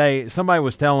back in the day, somebody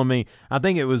was telling me, I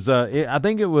think it was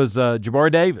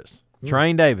Jabari Davis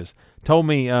Train Davis, told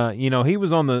me, he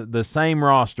was on the same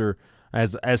roster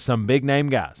as some big name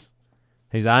guys.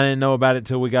 He said, I didn't know about it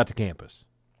till we got to campus.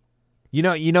 You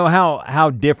know how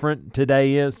different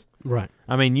today is? Right.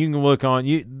 I mean, you can look on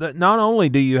not only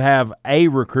do you have a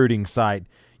recruiting site,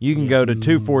 you can go to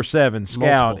 247,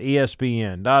 Scout, Multiple.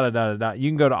 ESPN, You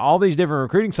can go to all these different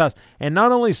recruiting sites and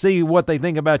not only see what they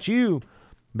think about you,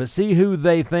 but see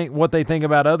what they think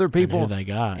about other people and who they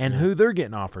got and who they're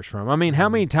getting offers from. I mean, how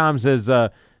many times has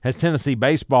Tennessee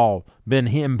baseball been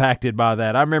impacted by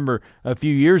that? I remember a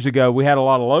few years ago we had a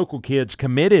lot of local kids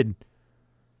committed.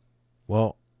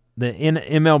 Well, the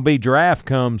MLB draft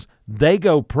comes, they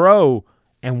go pro,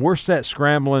 and we're set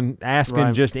scrambling,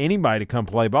 asking just anybody to come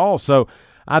play ball. So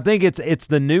I think it's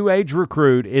the new age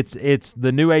recruit. It's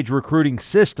the new age recruiting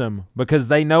system because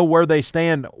they know where they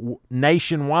stand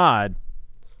nationwide.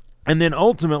 And then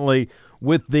ultimately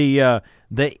with the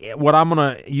what I'm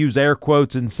going to use air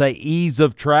quotes and say ease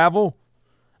of travel,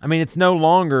 I mean, it's no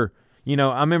longer,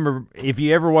 I remember if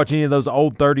you ever watch any of those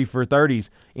old 30 for 30s,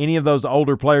 any of those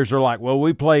older players are like, well,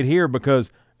 we played here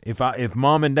because if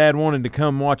mom and dad wanted to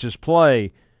come watch us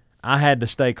play, I had to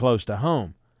stay close to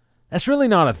home. That's really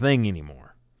not a thing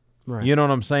anymore. Right. You know what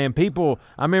I'm saying? People,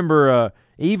 I remember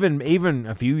even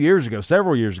a few years ago,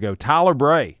 several years ago, Tyler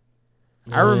Bray.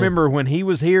 I remember when he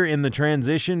was here in the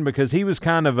transition because he was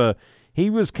kind of a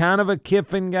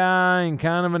Kiffin guy and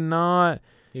kind of a not.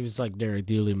 He was like Derek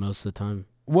Dooley most of the time.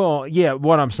 Well, yeah,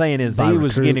 what I'm saying is he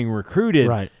was getting recruited,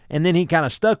 right, and then he kind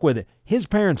of stuck with it. His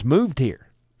parents moved here.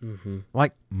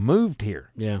 Moved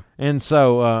here. Yeah. And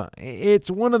so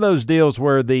it's one of those deals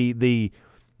where the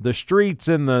streets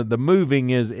and the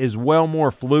moving is well more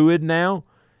fluid now.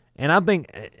 And I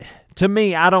think to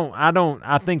me,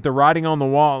 I think the writing on the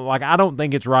wall, I don't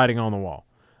think it's writing on the wall.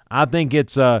 I think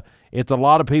it's a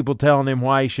lot of people telling him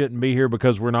why he shouldn't be here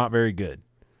because we're not very good.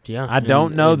 Yeah. I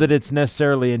don't know that it's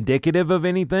necessarily indicative of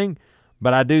anything,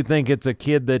 but I do think it's a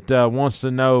kid that wants to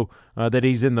know that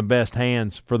he's in the best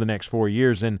hands for the next 4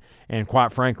 years. And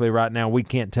quite frankly, right now, we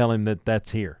can't tell him that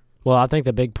that's here. Well, I think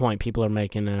the big point people are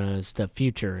making is the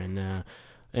future, and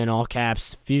in all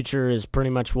caps, future is pretty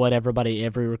much what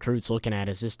every recruit's looking at.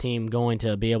 Is this team going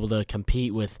to be able to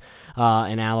compete with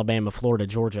in Alabama, Florida,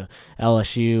 Georgia,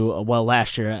 LSU? Well,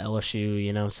 last year at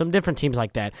LSU, some different teams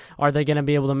like that. Are they going to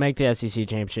be able to make the SEC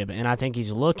championship? And I think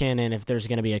he's looking, and if there's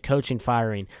going to be a coaching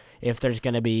firing, if there's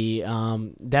going to be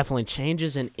definitely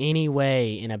changes in any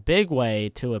way, in a big way,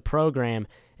 to a program,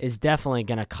 is definitely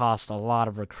going to cost a lot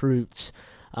of recruits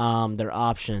their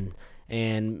option.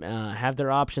 And have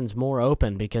their options more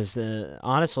open because,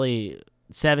 honestly,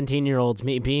 17-year-olds,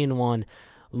 me being one,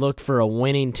 look for a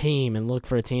winning team and look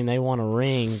for a team they want a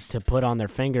ring to put on their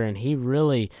finger. And he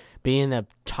really, being the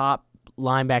top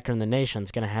linebacker in the nation,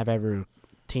 is going to have every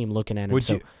team looking at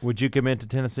him. Would you commit to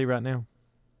Tennessee right now?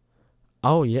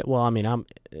 Oh, yeah. Well, I mean, I'm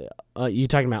you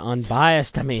talking about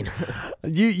unbiased? I mean.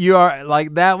 you are,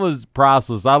 that was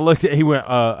priceless. I looked at he went,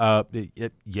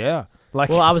 yeah.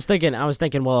 Well, I was thinking,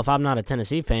 well, if I'm not a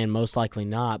Tennessee fan, most likely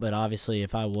not. But obviously,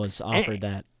 if I was offered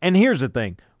that. And here's the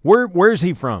thing. Where's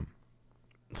he from?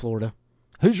 Florida.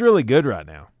 Who's really good right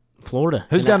now? Florida.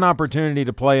 Who's got an opportunity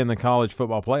to play in the college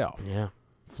football playoff? Yeah.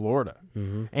 Florida.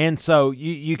 Mm-hmm. And so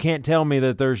you can't tell me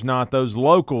that there's not those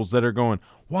locals that are going,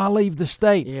 why leave the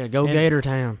state? Yeah, go Gator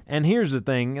Town. And here's the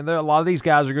thing. A lot of these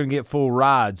guys are going to get full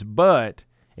rides, but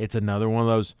it's another one of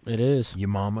those. It is. Your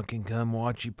mama can come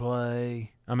watch you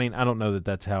play. I mean, I don't know that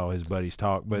that's how his buddies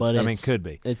talk, but I mean, it could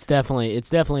be. It's definitely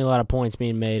a lot of points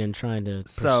being made and trying to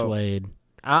persuade.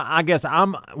 I guess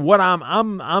I'm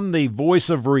the voice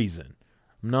of reason.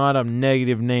 I'm not a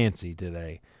negative Nancy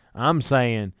today. I'm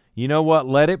saying, you know what?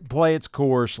 Let it play its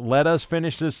course. Let us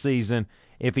finish this season.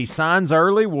 If he signs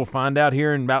early, we'll find out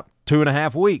here in about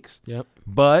 2.5 weeks. Yep.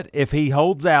 But if he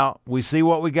holds out, we see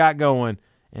what we got going,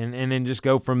 and then just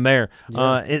go from there.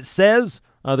 Yeah. It says.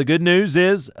 The good news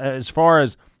is, as far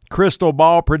as crystal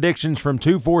ball predictions from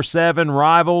 247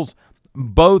 rivals,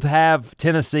 both have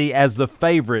Tennessee as the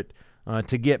favorite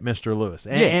to get Mr. Lewis.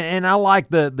 And I like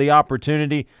the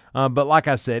opportunity, but like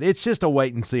I said, it's just a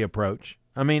wait-and-see approach.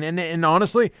 I mean, and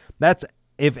honestly, that's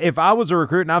if I was a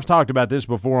recruit, and I've talked about this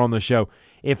before on the show,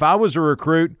 if I was a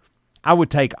recruit, I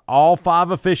would take all 5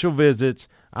 official visits.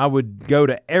 I would go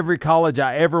to every college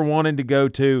I ever wanted to go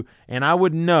to, and I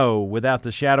would know without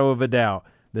the shadow of a doubt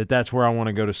that that's where I want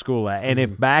to go to school at. And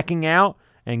if backing out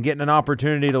and getting an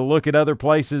opportunity to look at other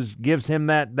places gives him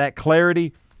that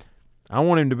clarity, I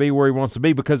want him to be where he wants to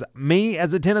be, because me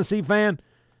as a Tennessee fan,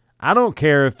 I don't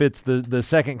care if it's the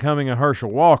second coming of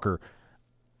Herschel Walker.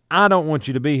 I don't want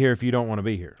you to be here if you don't want to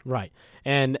be here. Right.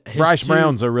 And Bryce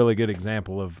Brown's a really good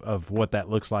example of what that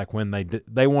looks like when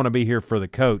they want to be here for the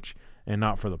coach and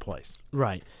not for the place.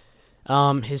 Right.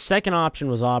 His second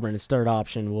option was Auburn. His third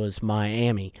option was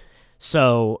Miami.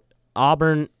 So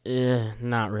Auburn,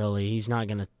 not really. He's not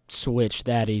going to switch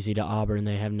that easy to Auburn.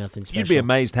 They have nothing special. You'd be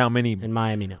amazed how many. In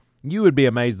Miami, no. You would be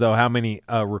amazed, though, how many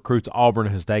recruits Auburn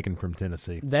has taken from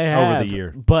Tennessee over the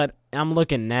year. But I'm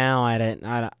looking now at it.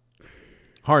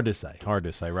 Hard to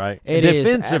say, right?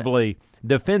 It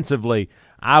Defensively,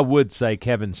 I would say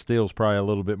Kevin Steele's probably a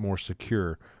little bit more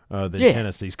secure than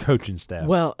Tennessee's coaching staff.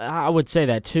 Well, I would say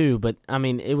that too, but I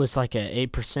mean, it was like a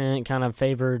 8% kind of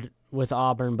favored with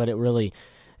Auburn, but it really,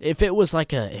 if it was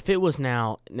like an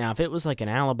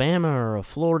Alabama or a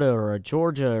Florida or a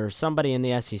Georgia or somebody in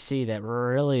the SEC that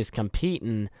really is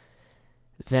competing,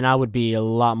 then I would be a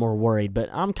lot more worried. But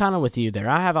I'm kind of with you there.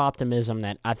 I have optimism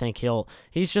that I think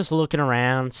he's just looking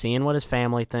around, seeing what his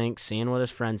family thinks, seeing what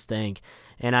his friends think,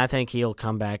 and I think he'll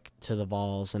come back to the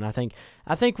Vols. And I think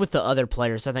with the other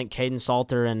players, I think Caden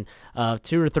Salter and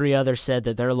 2 or 3 others said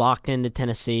that they're locked into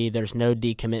Tennessee. There's no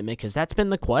decommitment because that's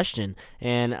been the question.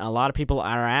 And a lot of people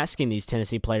are asking these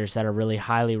Tennessee players that are really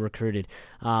highly recruited,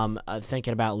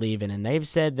 thinking about leaving, and they've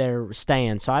said they're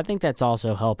staying. So I think that's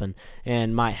also helping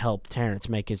and might help Terrence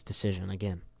make his decision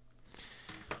again.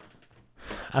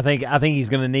 I think he's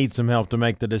going to need some help to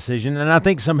make the decision, and I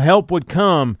think some help would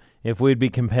come if we'd be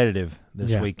competitive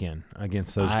this weekend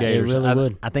against those Gators. It really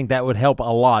would. I think that would help a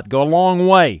lot. Go a long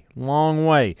way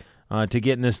to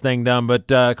getting this thing done. But,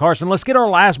 Carson, let's get our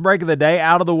last break of the day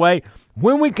out of the way.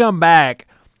 When we come back,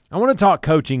 I want to talk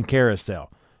coaching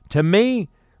carousel. To me,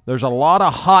 there's a lot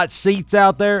of hot seats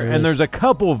out there, and there's a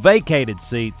couple vacated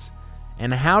seats.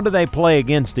 And how do they play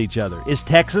against each other? Is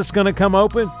Texas going to come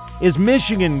open? Is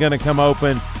Michigan going to come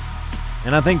open?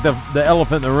 And I think the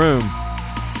elephant in the room,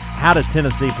 how does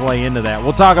Tennessee play into that?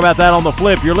 We'll talk about that on the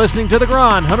flip. You're listening to The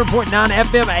Grind, 100.9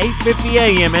 FM, 850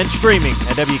 AM, and streaming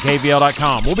at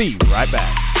WKVL.com. We'll be right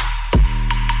back.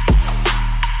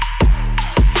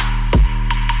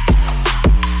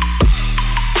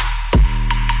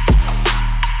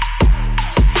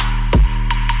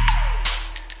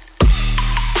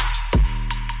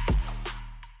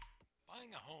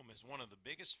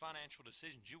 Financial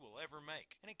decisions you will ever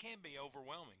make, and it can be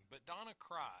overwhelming, but Donna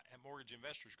Cry at Mortgage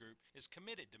Investors Group is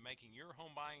committed to making your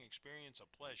home buying experience a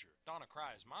pleasure. Donna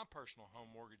Cry is my personal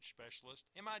home mortgage specialist.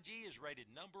 MIG is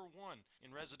rated number 1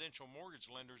 in residential mortgage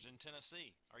lenders in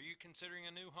Tennessee. Are you considering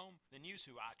a new home? Then use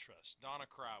who I trust, Donna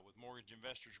Cry with Mortgage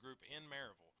Investors Group in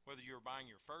Maryville. Whether you're buying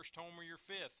your first home or your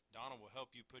fifth, Donna will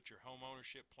help you put your home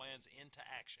ownership plans into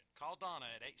action. Call Donna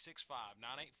at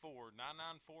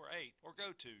 865-984-9948 or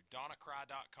go to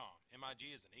donnacry.com.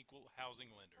 MIG is an equal housing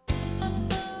lender.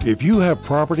 If you have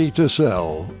property to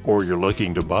sell or you're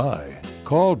looking to buy,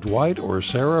 call Dwight or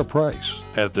Sarah Price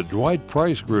at the Dwight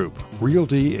Price Group,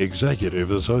 Realty Executive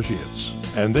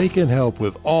Associates, and they can help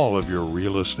with all of your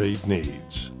real estate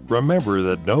needs. Remember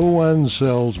that no one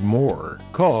sells more.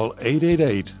 Call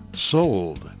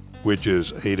 888-SOLD, which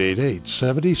is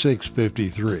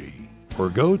 888-7653, or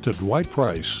go to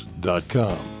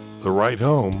dwightprice.com. The right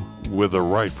home with the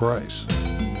right price.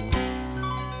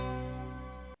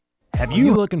 Are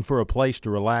you looking for a place to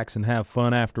relax and have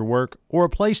fun after work, or a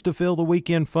place to fill the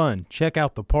weekend fun? Check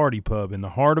out the Party Pub in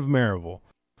the heart of Maryville.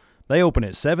 They open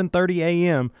at 7:30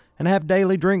 a.m. and have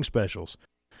daily drink specials.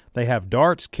 They have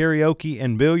darts, karaoke,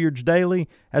 and billiards daily,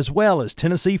 as well as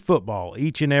Tennessee football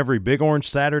each and every Big Orange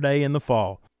Saturday in the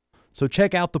fall. So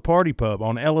check out the Party Pub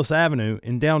on Ellis Avenue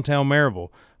in downtown Maryville,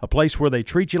 a place where they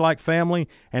treat you like family,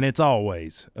 and it's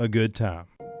always a good time.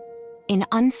 In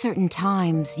uncertain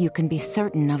times, you can be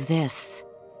certain of this.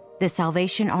 The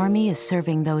Salvation Army is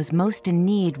serving those most in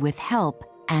need with help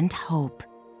and hope.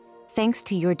 Thanks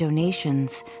to your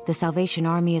donations, the Salvation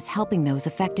Army is helping those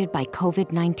affected by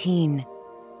COVID-19.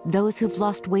 Those who've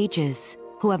lost wages,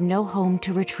 who have no home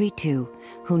to retreat to,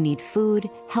 who need food,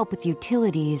 help with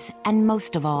utilities, and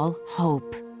most of all,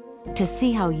 hope. To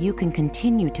see how you can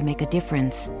continue to make a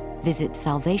difference, visit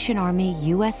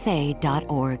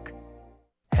salvationarmyusa.org.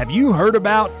 Have you heard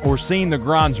about or seen The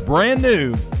Grind's brand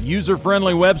new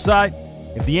user-friendly website?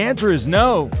 If the answer is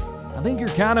no, I think you're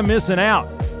kind of missing out.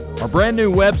 Our brand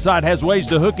new website has ways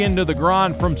to hook into The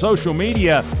Grind from social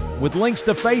media with links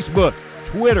to Facebook,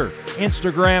 Twitter,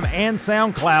 Instagram, and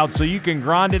SoundCloud, so you can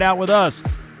grind it out with us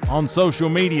on social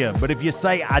media. But if you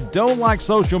say, I don't like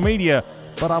social media,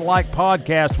 but I like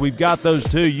podcasts, we've got those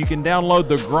too. You can download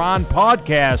the Grind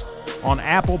Podcast on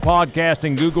Apple Podcast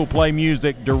and Google Play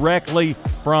Music directly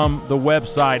from the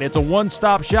website. It's a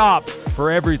one-stop shop for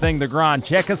everything The Grind.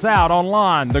 Check us out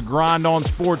online,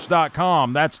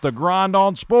 thegrindonsports.com. That's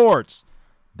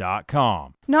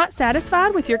thegrindonsports.com. Not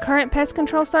satisfied with your current pest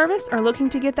control service or looking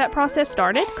to get that process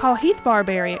started? Call Heath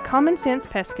Barberry at Common Sense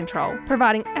Pest Control,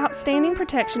 providing outstanding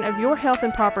protection of your health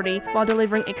and property while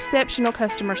delivering exceptional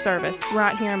customer service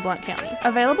right here in Blount County.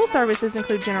 Available services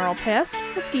include general pest,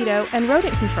 mosquito, and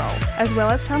rodent control, as well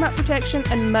as termite protection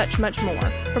and much, much more.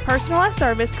 For personalized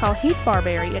service, call Heath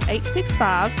Barberry at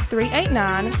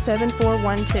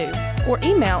 865-389-7412 or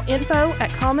email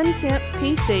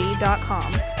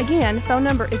info@commonsensepc.com. Again, phone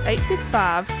number is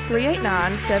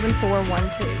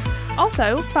 865-389-7412.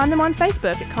 Also, find them on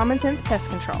Facebook at Common Sense Pest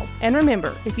Control. And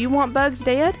remember, if you want bugs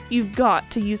dead, you've got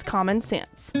to use common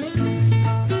sense.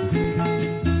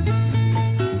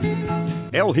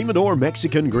 El Jimador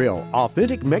Mexican Grill,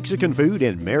 authentic Mexican food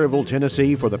in Maryville,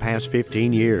 Tennessee for the past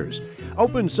 15 years.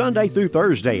 Open Sunday through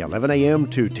Thursday, 11 a.m.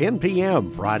 to 10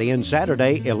 p.m., Friday and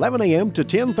Saturday, 11 a.m. to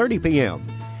 10:30 p.m.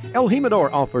 El Jimador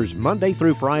offers Monday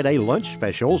through Friday lunch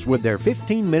specials with their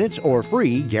 15 minutes or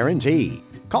free guarantee.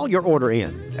 Call your order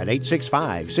in at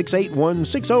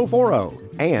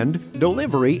 865-681-6040, and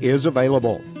delivery is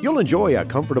available. You'll enjoy a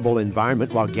comfortable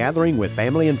environment while gathering with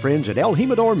family and friends at El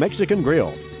Jimador Mexican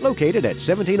Grill, located at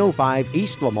 1705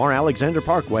 East Lamar Alexander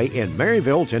Parkway in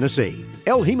Maryville, Tennessee.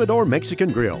 El Jimador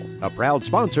Mexican Grill, a proud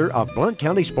sponsor of Blount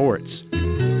County Sports.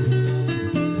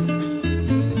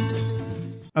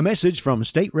 A message from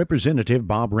State Representative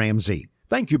Bob Ramsey.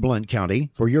 Thank you, Blount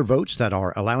County, for your votes that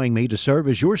are allowing me to serve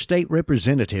as your state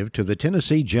representative to the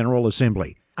Tennessee General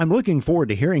Assembly. I'm looking forward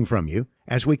to hearing from you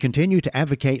as we continue to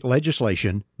advocate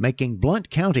legislation making Blount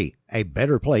County a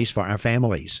better place for our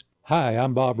families. Hi,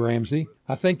 I'm Bob Ramsey.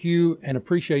 I thank you and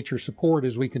appreciate your support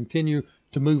as we continue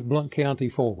to move Blount County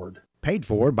forward. Paid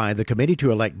for by the committee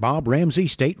to elect Bob Ramsey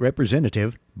State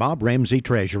Representative, Bob Ramsey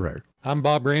Treasurer. I'm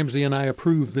Bob Ramsey and I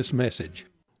approve this message.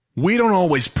 We don't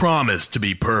always promise to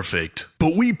be perfect,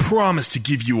 but we promise to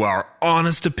give you our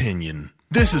honest opinion.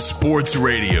 This is Sports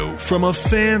Radio from a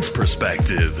fan's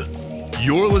perspective.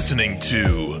 You're listening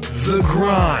to The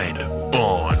Grind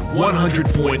on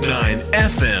 100.9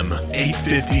 FM,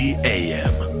 850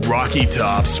 AM, Rocky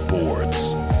Top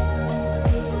Sports.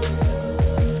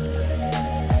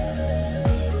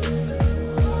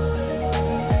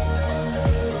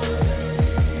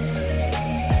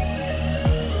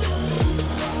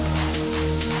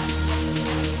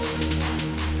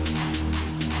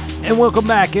 And welcome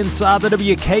back inside the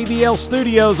WKVL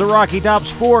studios of Rocky Top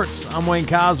Sports. I'm Wayne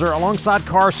Kiser alongside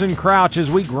Carson Crouch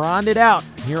as we grind it out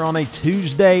here on a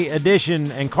Tuesday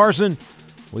edition. And Carson,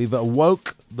 we've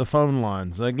awoke the phone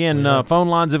lines. Again, phone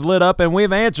lines have lit up and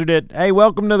we've answered it. Hey,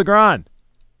 welcome to the grind.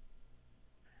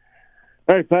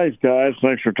 Hey, thanks, guys.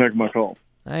 Thanks for taking my call.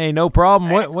 Hey, no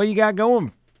problem. What you got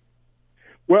going?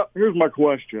 Well, here's my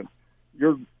question.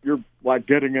 You're like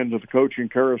getting into the coaching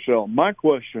carousel. My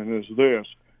question is this.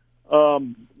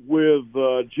 With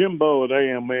Jimbo at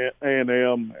A&M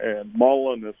and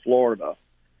Mullen at Florida,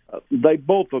 they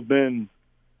both have been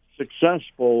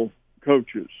successful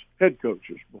coaches, head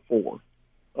coaches before.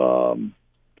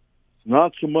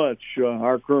 Not so much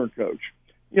our current coach.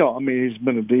 He's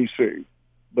been a DC,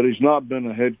 but he's not been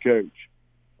a head coach.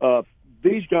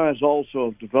 These guys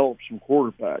also have developed some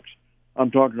quarterbacks. I'm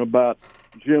talking about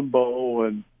Jimbo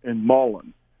and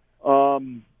Mullen.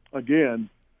 Again,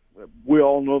 we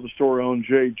all know the story on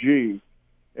JG,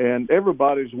 and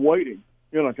everybody's waiting,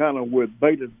 kind of with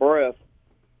bated breath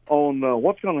on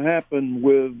what's going to happen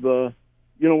with,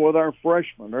 with our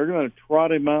freshmen. They're going to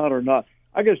trot him out or not.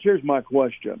 I guess here's my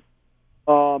question.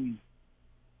 Bottom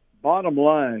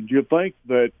line, do you think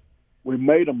that we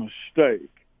made a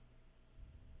mistake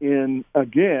and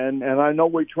I know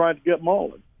we tried to get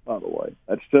Mullen, by the way.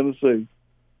 That's Tennessee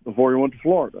before he went to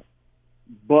Florida.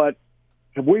 But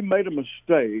have we made a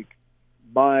mistake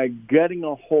by getting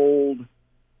a hold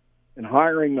and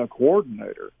hiring a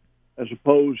coordinator as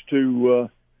opposed to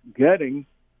getting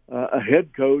a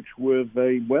head coach with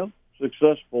a,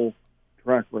 successful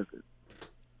track record?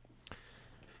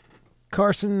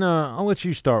 Carson, I'll let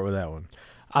you start with that one.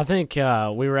 I think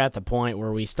we were at the point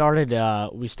where we started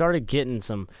getting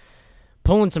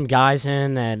pulling some guys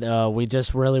in that we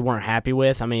just really weren't happy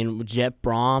with. I mean, Jet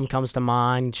Brom comes to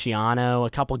mind, Shiano, a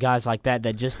couple guys like that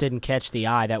just didn't catch the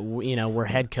eye that, were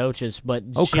head coaches. But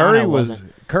Curry wanted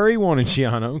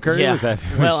Shiano. Curry was happy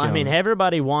with Well, Shiano. I mean,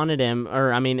 everybody wanted him,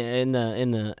 in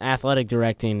the athletic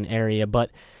directing area.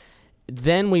 But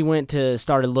then we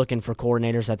started looking for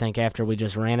coordinators, I think, after we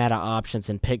just ran out of options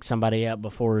and picked somebody up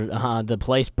before the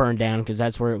place burned down because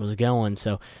that's where it was going.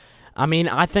 So I mean,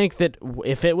 I think that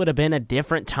if it would have been a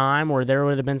different time where there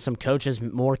would have been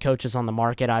more coaches on the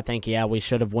market, I think, yeah, we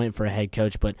should have went for a head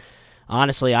coach. But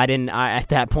honestly, at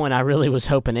that point, I really was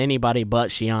hoping anybody but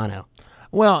Schiano.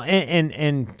 Well,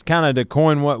 and kind of to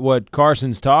coin what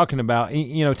Carson's talking about,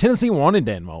 Tennessee wanted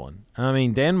Dan Mullen. I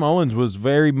mean, Dan Mullins was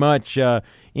very much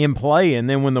in play, and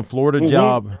then when the Florida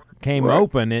job came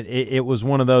open, it was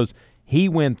one of those, he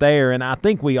went there, and I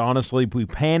think we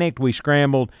panicked, we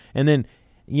scrambled, and then,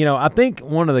 I think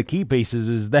one of the key pieces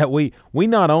is that we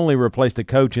not only replaced a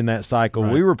coach in that cycle,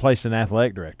 we replaced an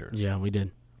athletic director. Yeah, we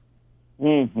did.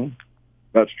 Mm-hmm.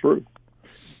 That's true.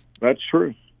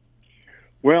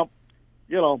 Well,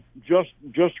 just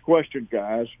a question,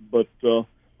 guys. But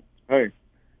hey,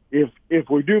 if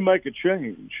we do make a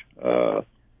change,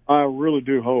 I really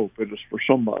do hope it is for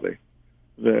somebody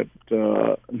that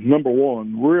number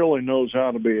one really knows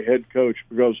how to be a head coach,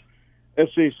 because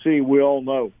SEC, we all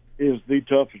know, is the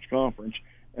toughest conference.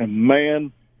 And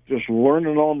man, just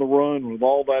learning on the run with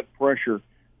all that pressure,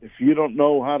 if you don't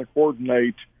know how to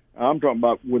coordinate, I'm talking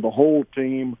about with the whole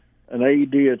team, an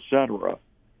AD, et cetera,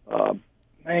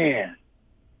 man,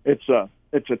 it's a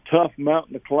tough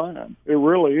mountain to climb. It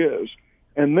really is.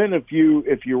 And then if you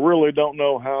really don't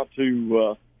know how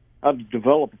to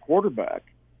develop a quarterback,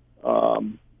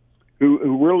 who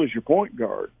really is your point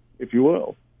guard, if you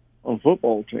will, on a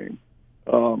football team,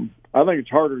 I think it's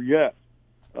harder yet.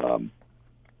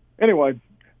 Anyway,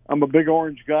 I'm a big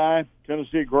Orange guy,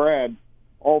 Tennessee grad,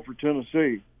 all for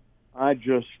Tennessee. I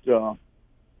just,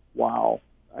 wow,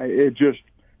 it just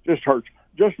hurts.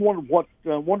 Just wondered what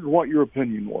your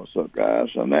opinion was, though, guys,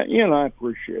 and that, I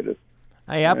appreciate it.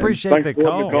 Hey, I appreciate the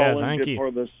call. Yeah, thank you.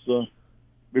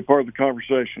 Be part of the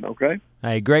conversation, okay?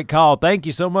 Hey, great call. Thank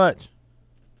you so much.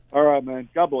 All right, man.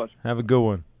 God bless. Have a good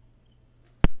one.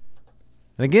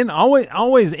 And again,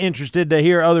 always interested to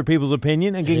hear other people's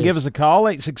opinion. Again, give us a call,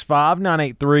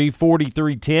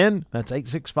 865-983-4310. That's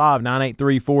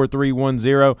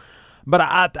 865-983-4310. But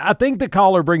I think the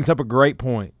caller brings up a great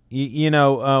point. When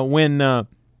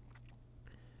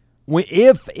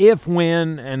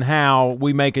and how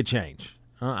we make a change.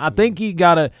 I think you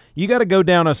gotta go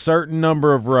down a certain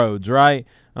number of roads, right?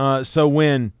 So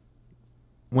when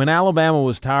Alabama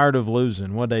was tired of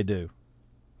losing, what'd they do?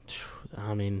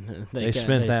 I mean, they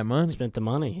spent that money. Spent the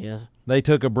money, yeah. They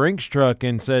took a Brinks truck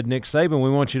and said, Nick Saban, we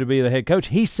want you to be the head coach.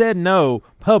 He said no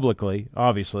publicly,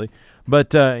 obviously, but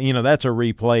that's a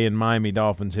replay in Miami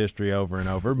Dolphins history over and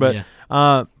over. But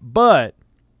but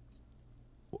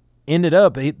ended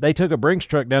up they took a Brinks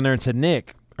truck down there and said,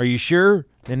 Nick, are you sure?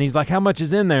 And he's like, how much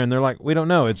is in there? And they're like, we don't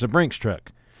know. It's a Brinks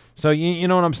truck. So you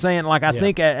know what I'm saying? Like I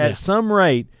think at some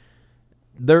rate,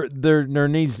 there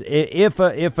needs, if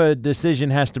a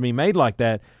decision has to be made like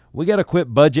that, we got to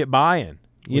quit budget buying.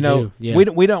 We don't.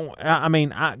 I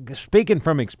mean, speaking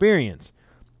from experience,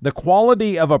 the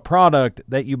quality of a product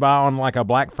that you buy on like a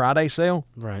Black Friday sale,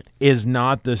 is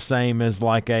not the same as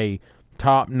like a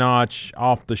top-notch,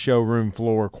 off the showroom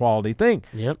floor quality thing.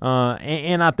 Yep.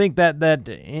 And I think that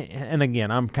and again,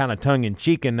 I'm kind of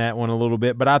tongue-in-cheek in that one a little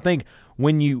bit, but I think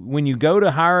when you go to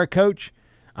hire a coach,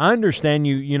 I understand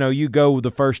you go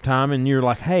the first time and you're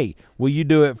like, hey, will you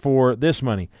do it for this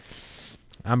money?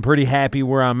 I'm pretty happy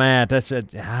where I'm at.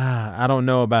 I don't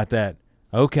know about that.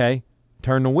 Okay,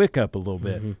 turn the wick up a little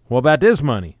bit. What about this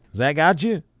money? Has that got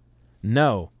you?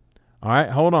 No. All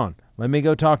right, hold on. Let me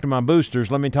go talk to my boosters.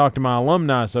 Let me talk to my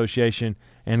alumni association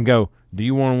and go, do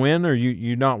you want to win or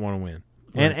you not want to win?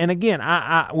 Right. And again,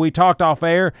 we talked off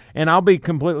air, and I'll be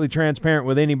completely transparent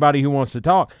with anybody who wants to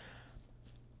talk.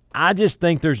 I just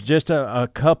think there's just a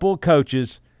couple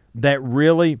coaches that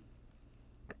really,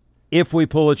 if we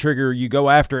pull a trigger, you go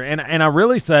after. And I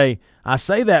really say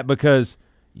that because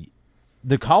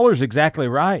the caller's exactly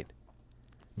right.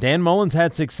 Dan Mullen's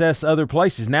had success other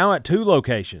places, now at 2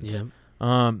 locations. Yeah.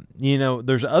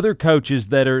 There's other coaches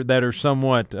that are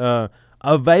somewhat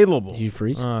available. Hugh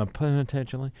Freeze?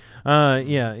 Potentially.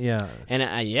 Yeah. And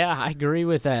I agree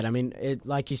with that. I mean,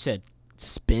 like you said,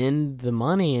 spend the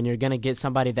money and you're going to get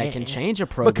somebody that can change a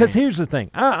program. Because here's the thing,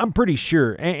 I'm pretty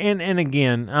sure, and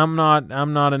again, I'm not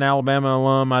an Alabama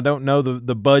alum. I don't know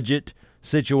the budget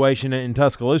situation in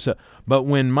Tuscaloosa, but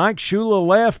when Mike Shula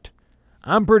left,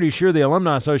 I'm pretty sure the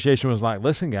Alumni Association was like,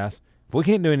 listen, guys, if we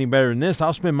can't do any better than this,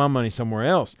 I'll spend my money somewhere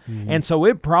else. And so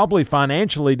it probably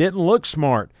financially didn't look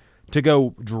smart to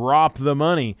go drop the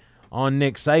money on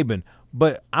Nick Saban.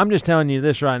 But I'm just telling you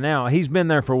this right now. He's been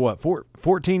there for what,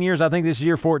 14 years? I think this is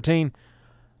year 14.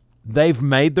 They've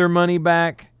made their money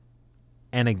back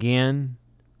and again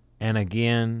and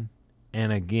again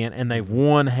and again, and they've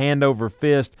won hand over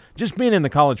fist. Just being in the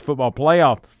college football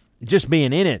playoff, just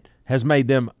being in it has made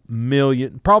them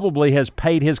probably has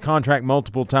paid his contract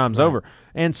multiple times over.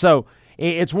 And so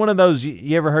it's one of those,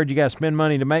 you ever heard you got to spend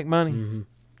money to make money? Mm-hmm.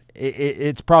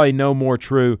 It's probably no more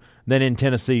true than in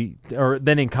Tennessee or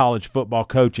than in college football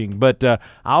coaching. But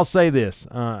I'll say this,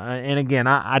 and again,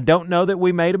 I don't know that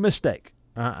we made a mistake.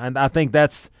 And I think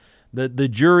that's the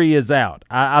jury is out.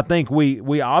 I think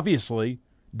we obviously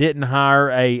didn't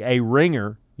hire a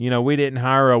ringer. We didn't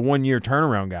hire a one-year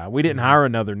turnaround guy. We didn't hire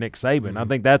another Nick Saban. I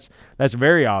think that's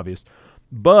very obvious.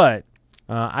 But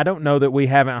I don't know that we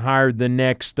haven't hired the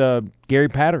next Gary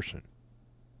Patterson.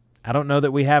 I don't know that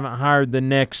we haven't hired the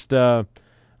next.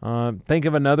 Think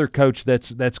of another coach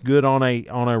that's good on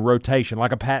a rotation,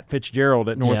 like a Pat Fitzgerald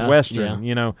at Northwestern.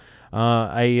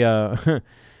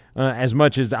 As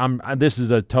much as this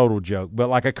is a total joke, but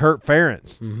like a Kurt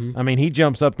Ferentz. Mm-hmm. I mean, he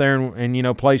jumps up there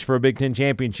and plays for a Big Ten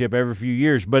championship every few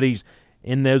years, but he's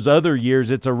in those other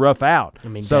years it's a rough out. I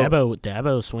mean, so, Dabo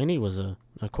Swinney was a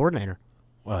coordinator.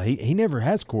 Well, he never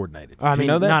has coordinated. I mean, you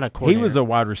know that? not a coordinator. He was a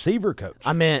wide receiver coach.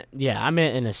 I meant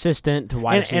an assistant to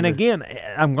wide receiver. And again,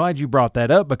 I'm glad you brought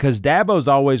that up because Dabo's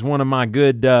always one of my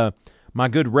good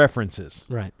references.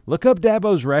 Right. Look up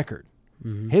Dabo's record.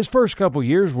 Mm-hmm. His first couple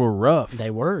years were rough. They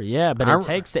were, yeah, but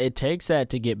it takes that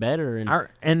to get better.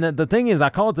 And the thing is, I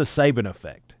call it the Saban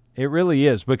effect. It really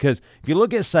is because if you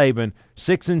look at Saban,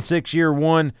 6-6 year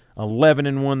one,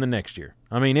 11-1 the next year.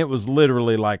 I mean, it was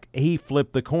literally like he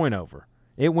flipped the coin over.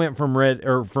 It went from red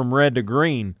to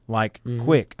green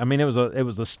quick. I mean, it was a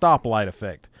stoplight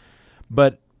effect.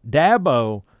 But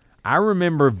Dabo, I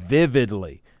remember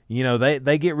vividly.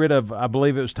 They get rid of, I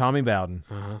believe it was Tommy Bowden.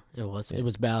 It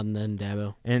was Bowden then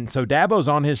Dabo. And so Dabo's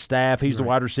on his staff. He's the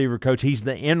wide receiver coach. He's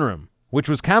the interim, which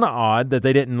was kind of odd that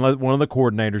they didn't let one of the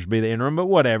coordinators be the interim, but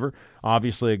whatever.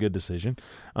 Obviously a good decision.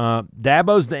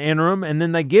 Dabo's the interim, and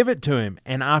then they give it to him.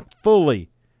 And I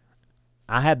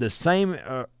had the same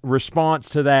response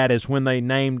to that as when they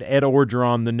named Ed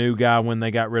Orgeron the new guy when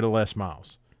they got rid of Les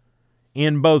Miles.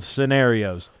 In both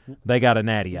scenarios, they got a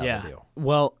natty out of the deal.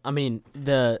 Well, I mean,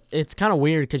 it's kind of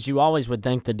weird because you always would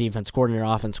think the defense coordinator,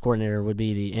 offense coordinator would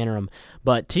be the interim,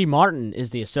 but T. Martin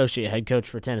is the associate head coach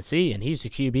for Tennessee, and he's the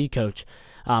QB coach,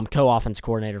 co-offense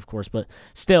coordinator, of course. But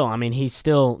still, I mean, he's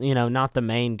still not the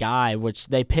main guy. Which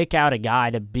they pick out a guy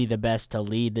to be the best to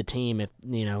lead the team if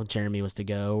Jeremy was to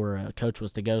go or a coach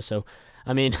was to go. So.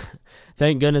 I mean,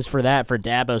 thank goodness for that for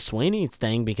Dabo Swinney's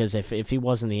thing because if he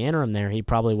wasn't the interim there, he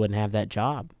probably wouldn't have that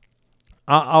job.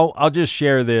 I'll just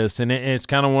share this, and it's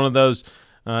kind of one of those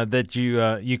that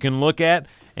you can look at,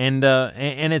 and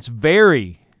it's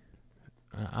very,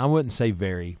 I wouldn't say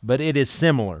very, but it is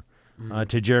similar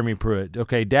to Jeremy Pruitt.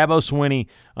 Okay, Dabo Swinney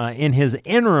in his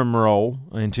interim role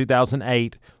in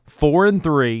 2008,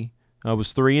 4-3,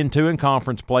 was 3-2 in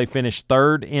conference play, finished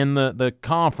third in the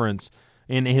conference.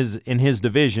 In his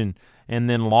division, and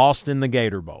then lost in the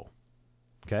Gator Bowl.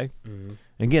 Okay? Mm-hmm.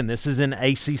 Again, this is in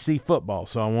ACC football,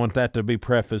 so I want that to be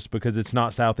prefaced because it's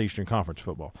not Southeastern Conference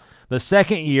football. The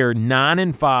second year,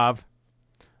 9-5,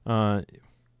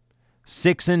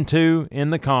 6-2 in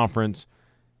the conference,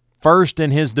 first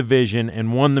in his division,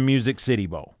 and won the Music City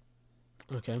Bowl.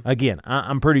 Okay. Again,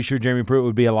 I'm pretty sure Jeremy Pruitt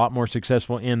would be a lot more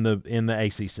successful in the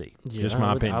ACC. Yeah, just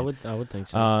my opinion. I would think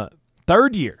so.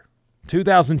 Third year.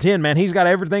 2010, man, he's got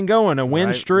everything going. A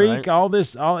win streak, all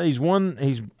this.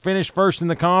 He's finished first in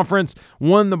the conference,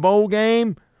 won the bowl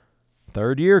game.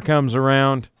 Third year comes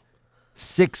around,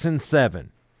 6-7,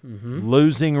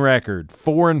 losing record,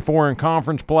 4-4 in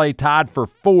conference play, tied for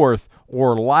fourth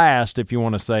or last, if you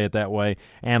want to say it that way,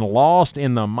 and lost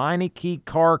in the Meineke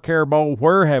Car Care Bowl.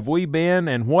 Where have we been,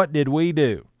 and what did we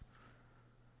do?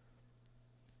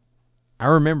 I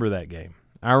remember that game.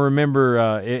 I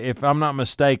remember, if I'm not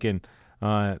mistaken,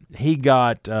 he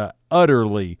got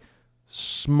utterly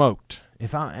smoked.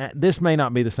 This may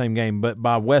not be the same game, but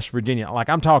by West Virginia. Like,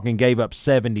 I'm talking gave up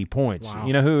 70 points. Wow.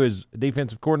 You know who his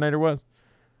defensive coordinator was?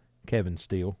 Kevin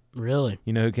Steele. Really?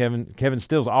 You know who Kevin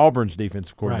Steele's Auburn's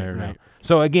defensive coordinator now. Right.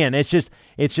 So, again, it's just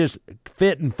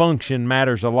fit and function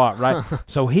matters a lot, right?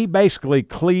 So he basically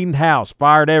cleaned house,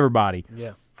 fired everybody.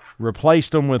 Yeah.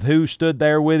 Replaced them with who stood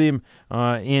there with him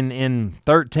in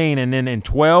 13, and then in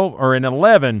 12 or in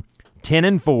 11,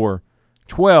 10-4,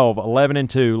 12,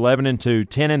 11-2, 11-2,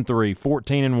 10-3,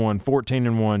 14-1,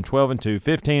 14-1, 12-2,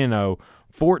 15-0,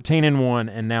 14-1,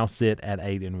 and now sit at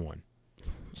 8-1.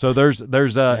 So there's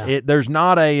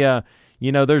not a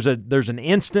there's an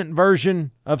instant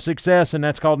version of success, and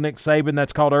that's called Nick Saban.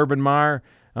 That's called Urban Meyer.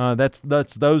 That's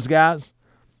those guys,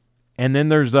 and then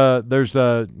there's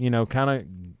kind of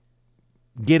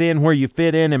get in where you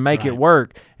fit in and make Right. it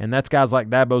work. And that's guys like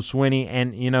Dabo Swinney,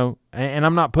 and and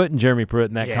I'm not putting Jeremy Pruitt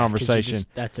in that 'cause conversation.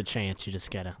 that's a chance. You just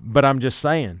gotta. But I'm just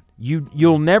saying,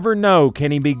 you'll never know,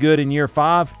 can he be good in year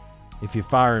 5 if you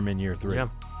fire him in year 3. Yeah.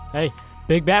 Hey,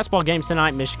 big basketball games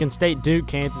tonight: Michigan State, Duke,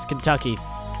 Kansas, Kentucky.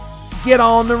 Get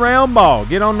on the round ball.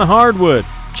 Get on the hardwood.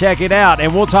 Check it out,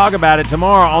 and we'll talk about it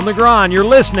tomorrow on The Grind. You're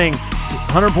listening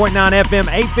 100.9 FM,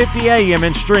 850 AM,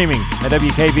 and streaming at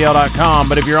WKBL.com.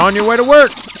 But if you're on your way to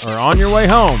work or on your way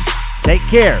home, take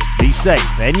care, be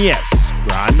safe, and yes,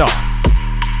 grind on.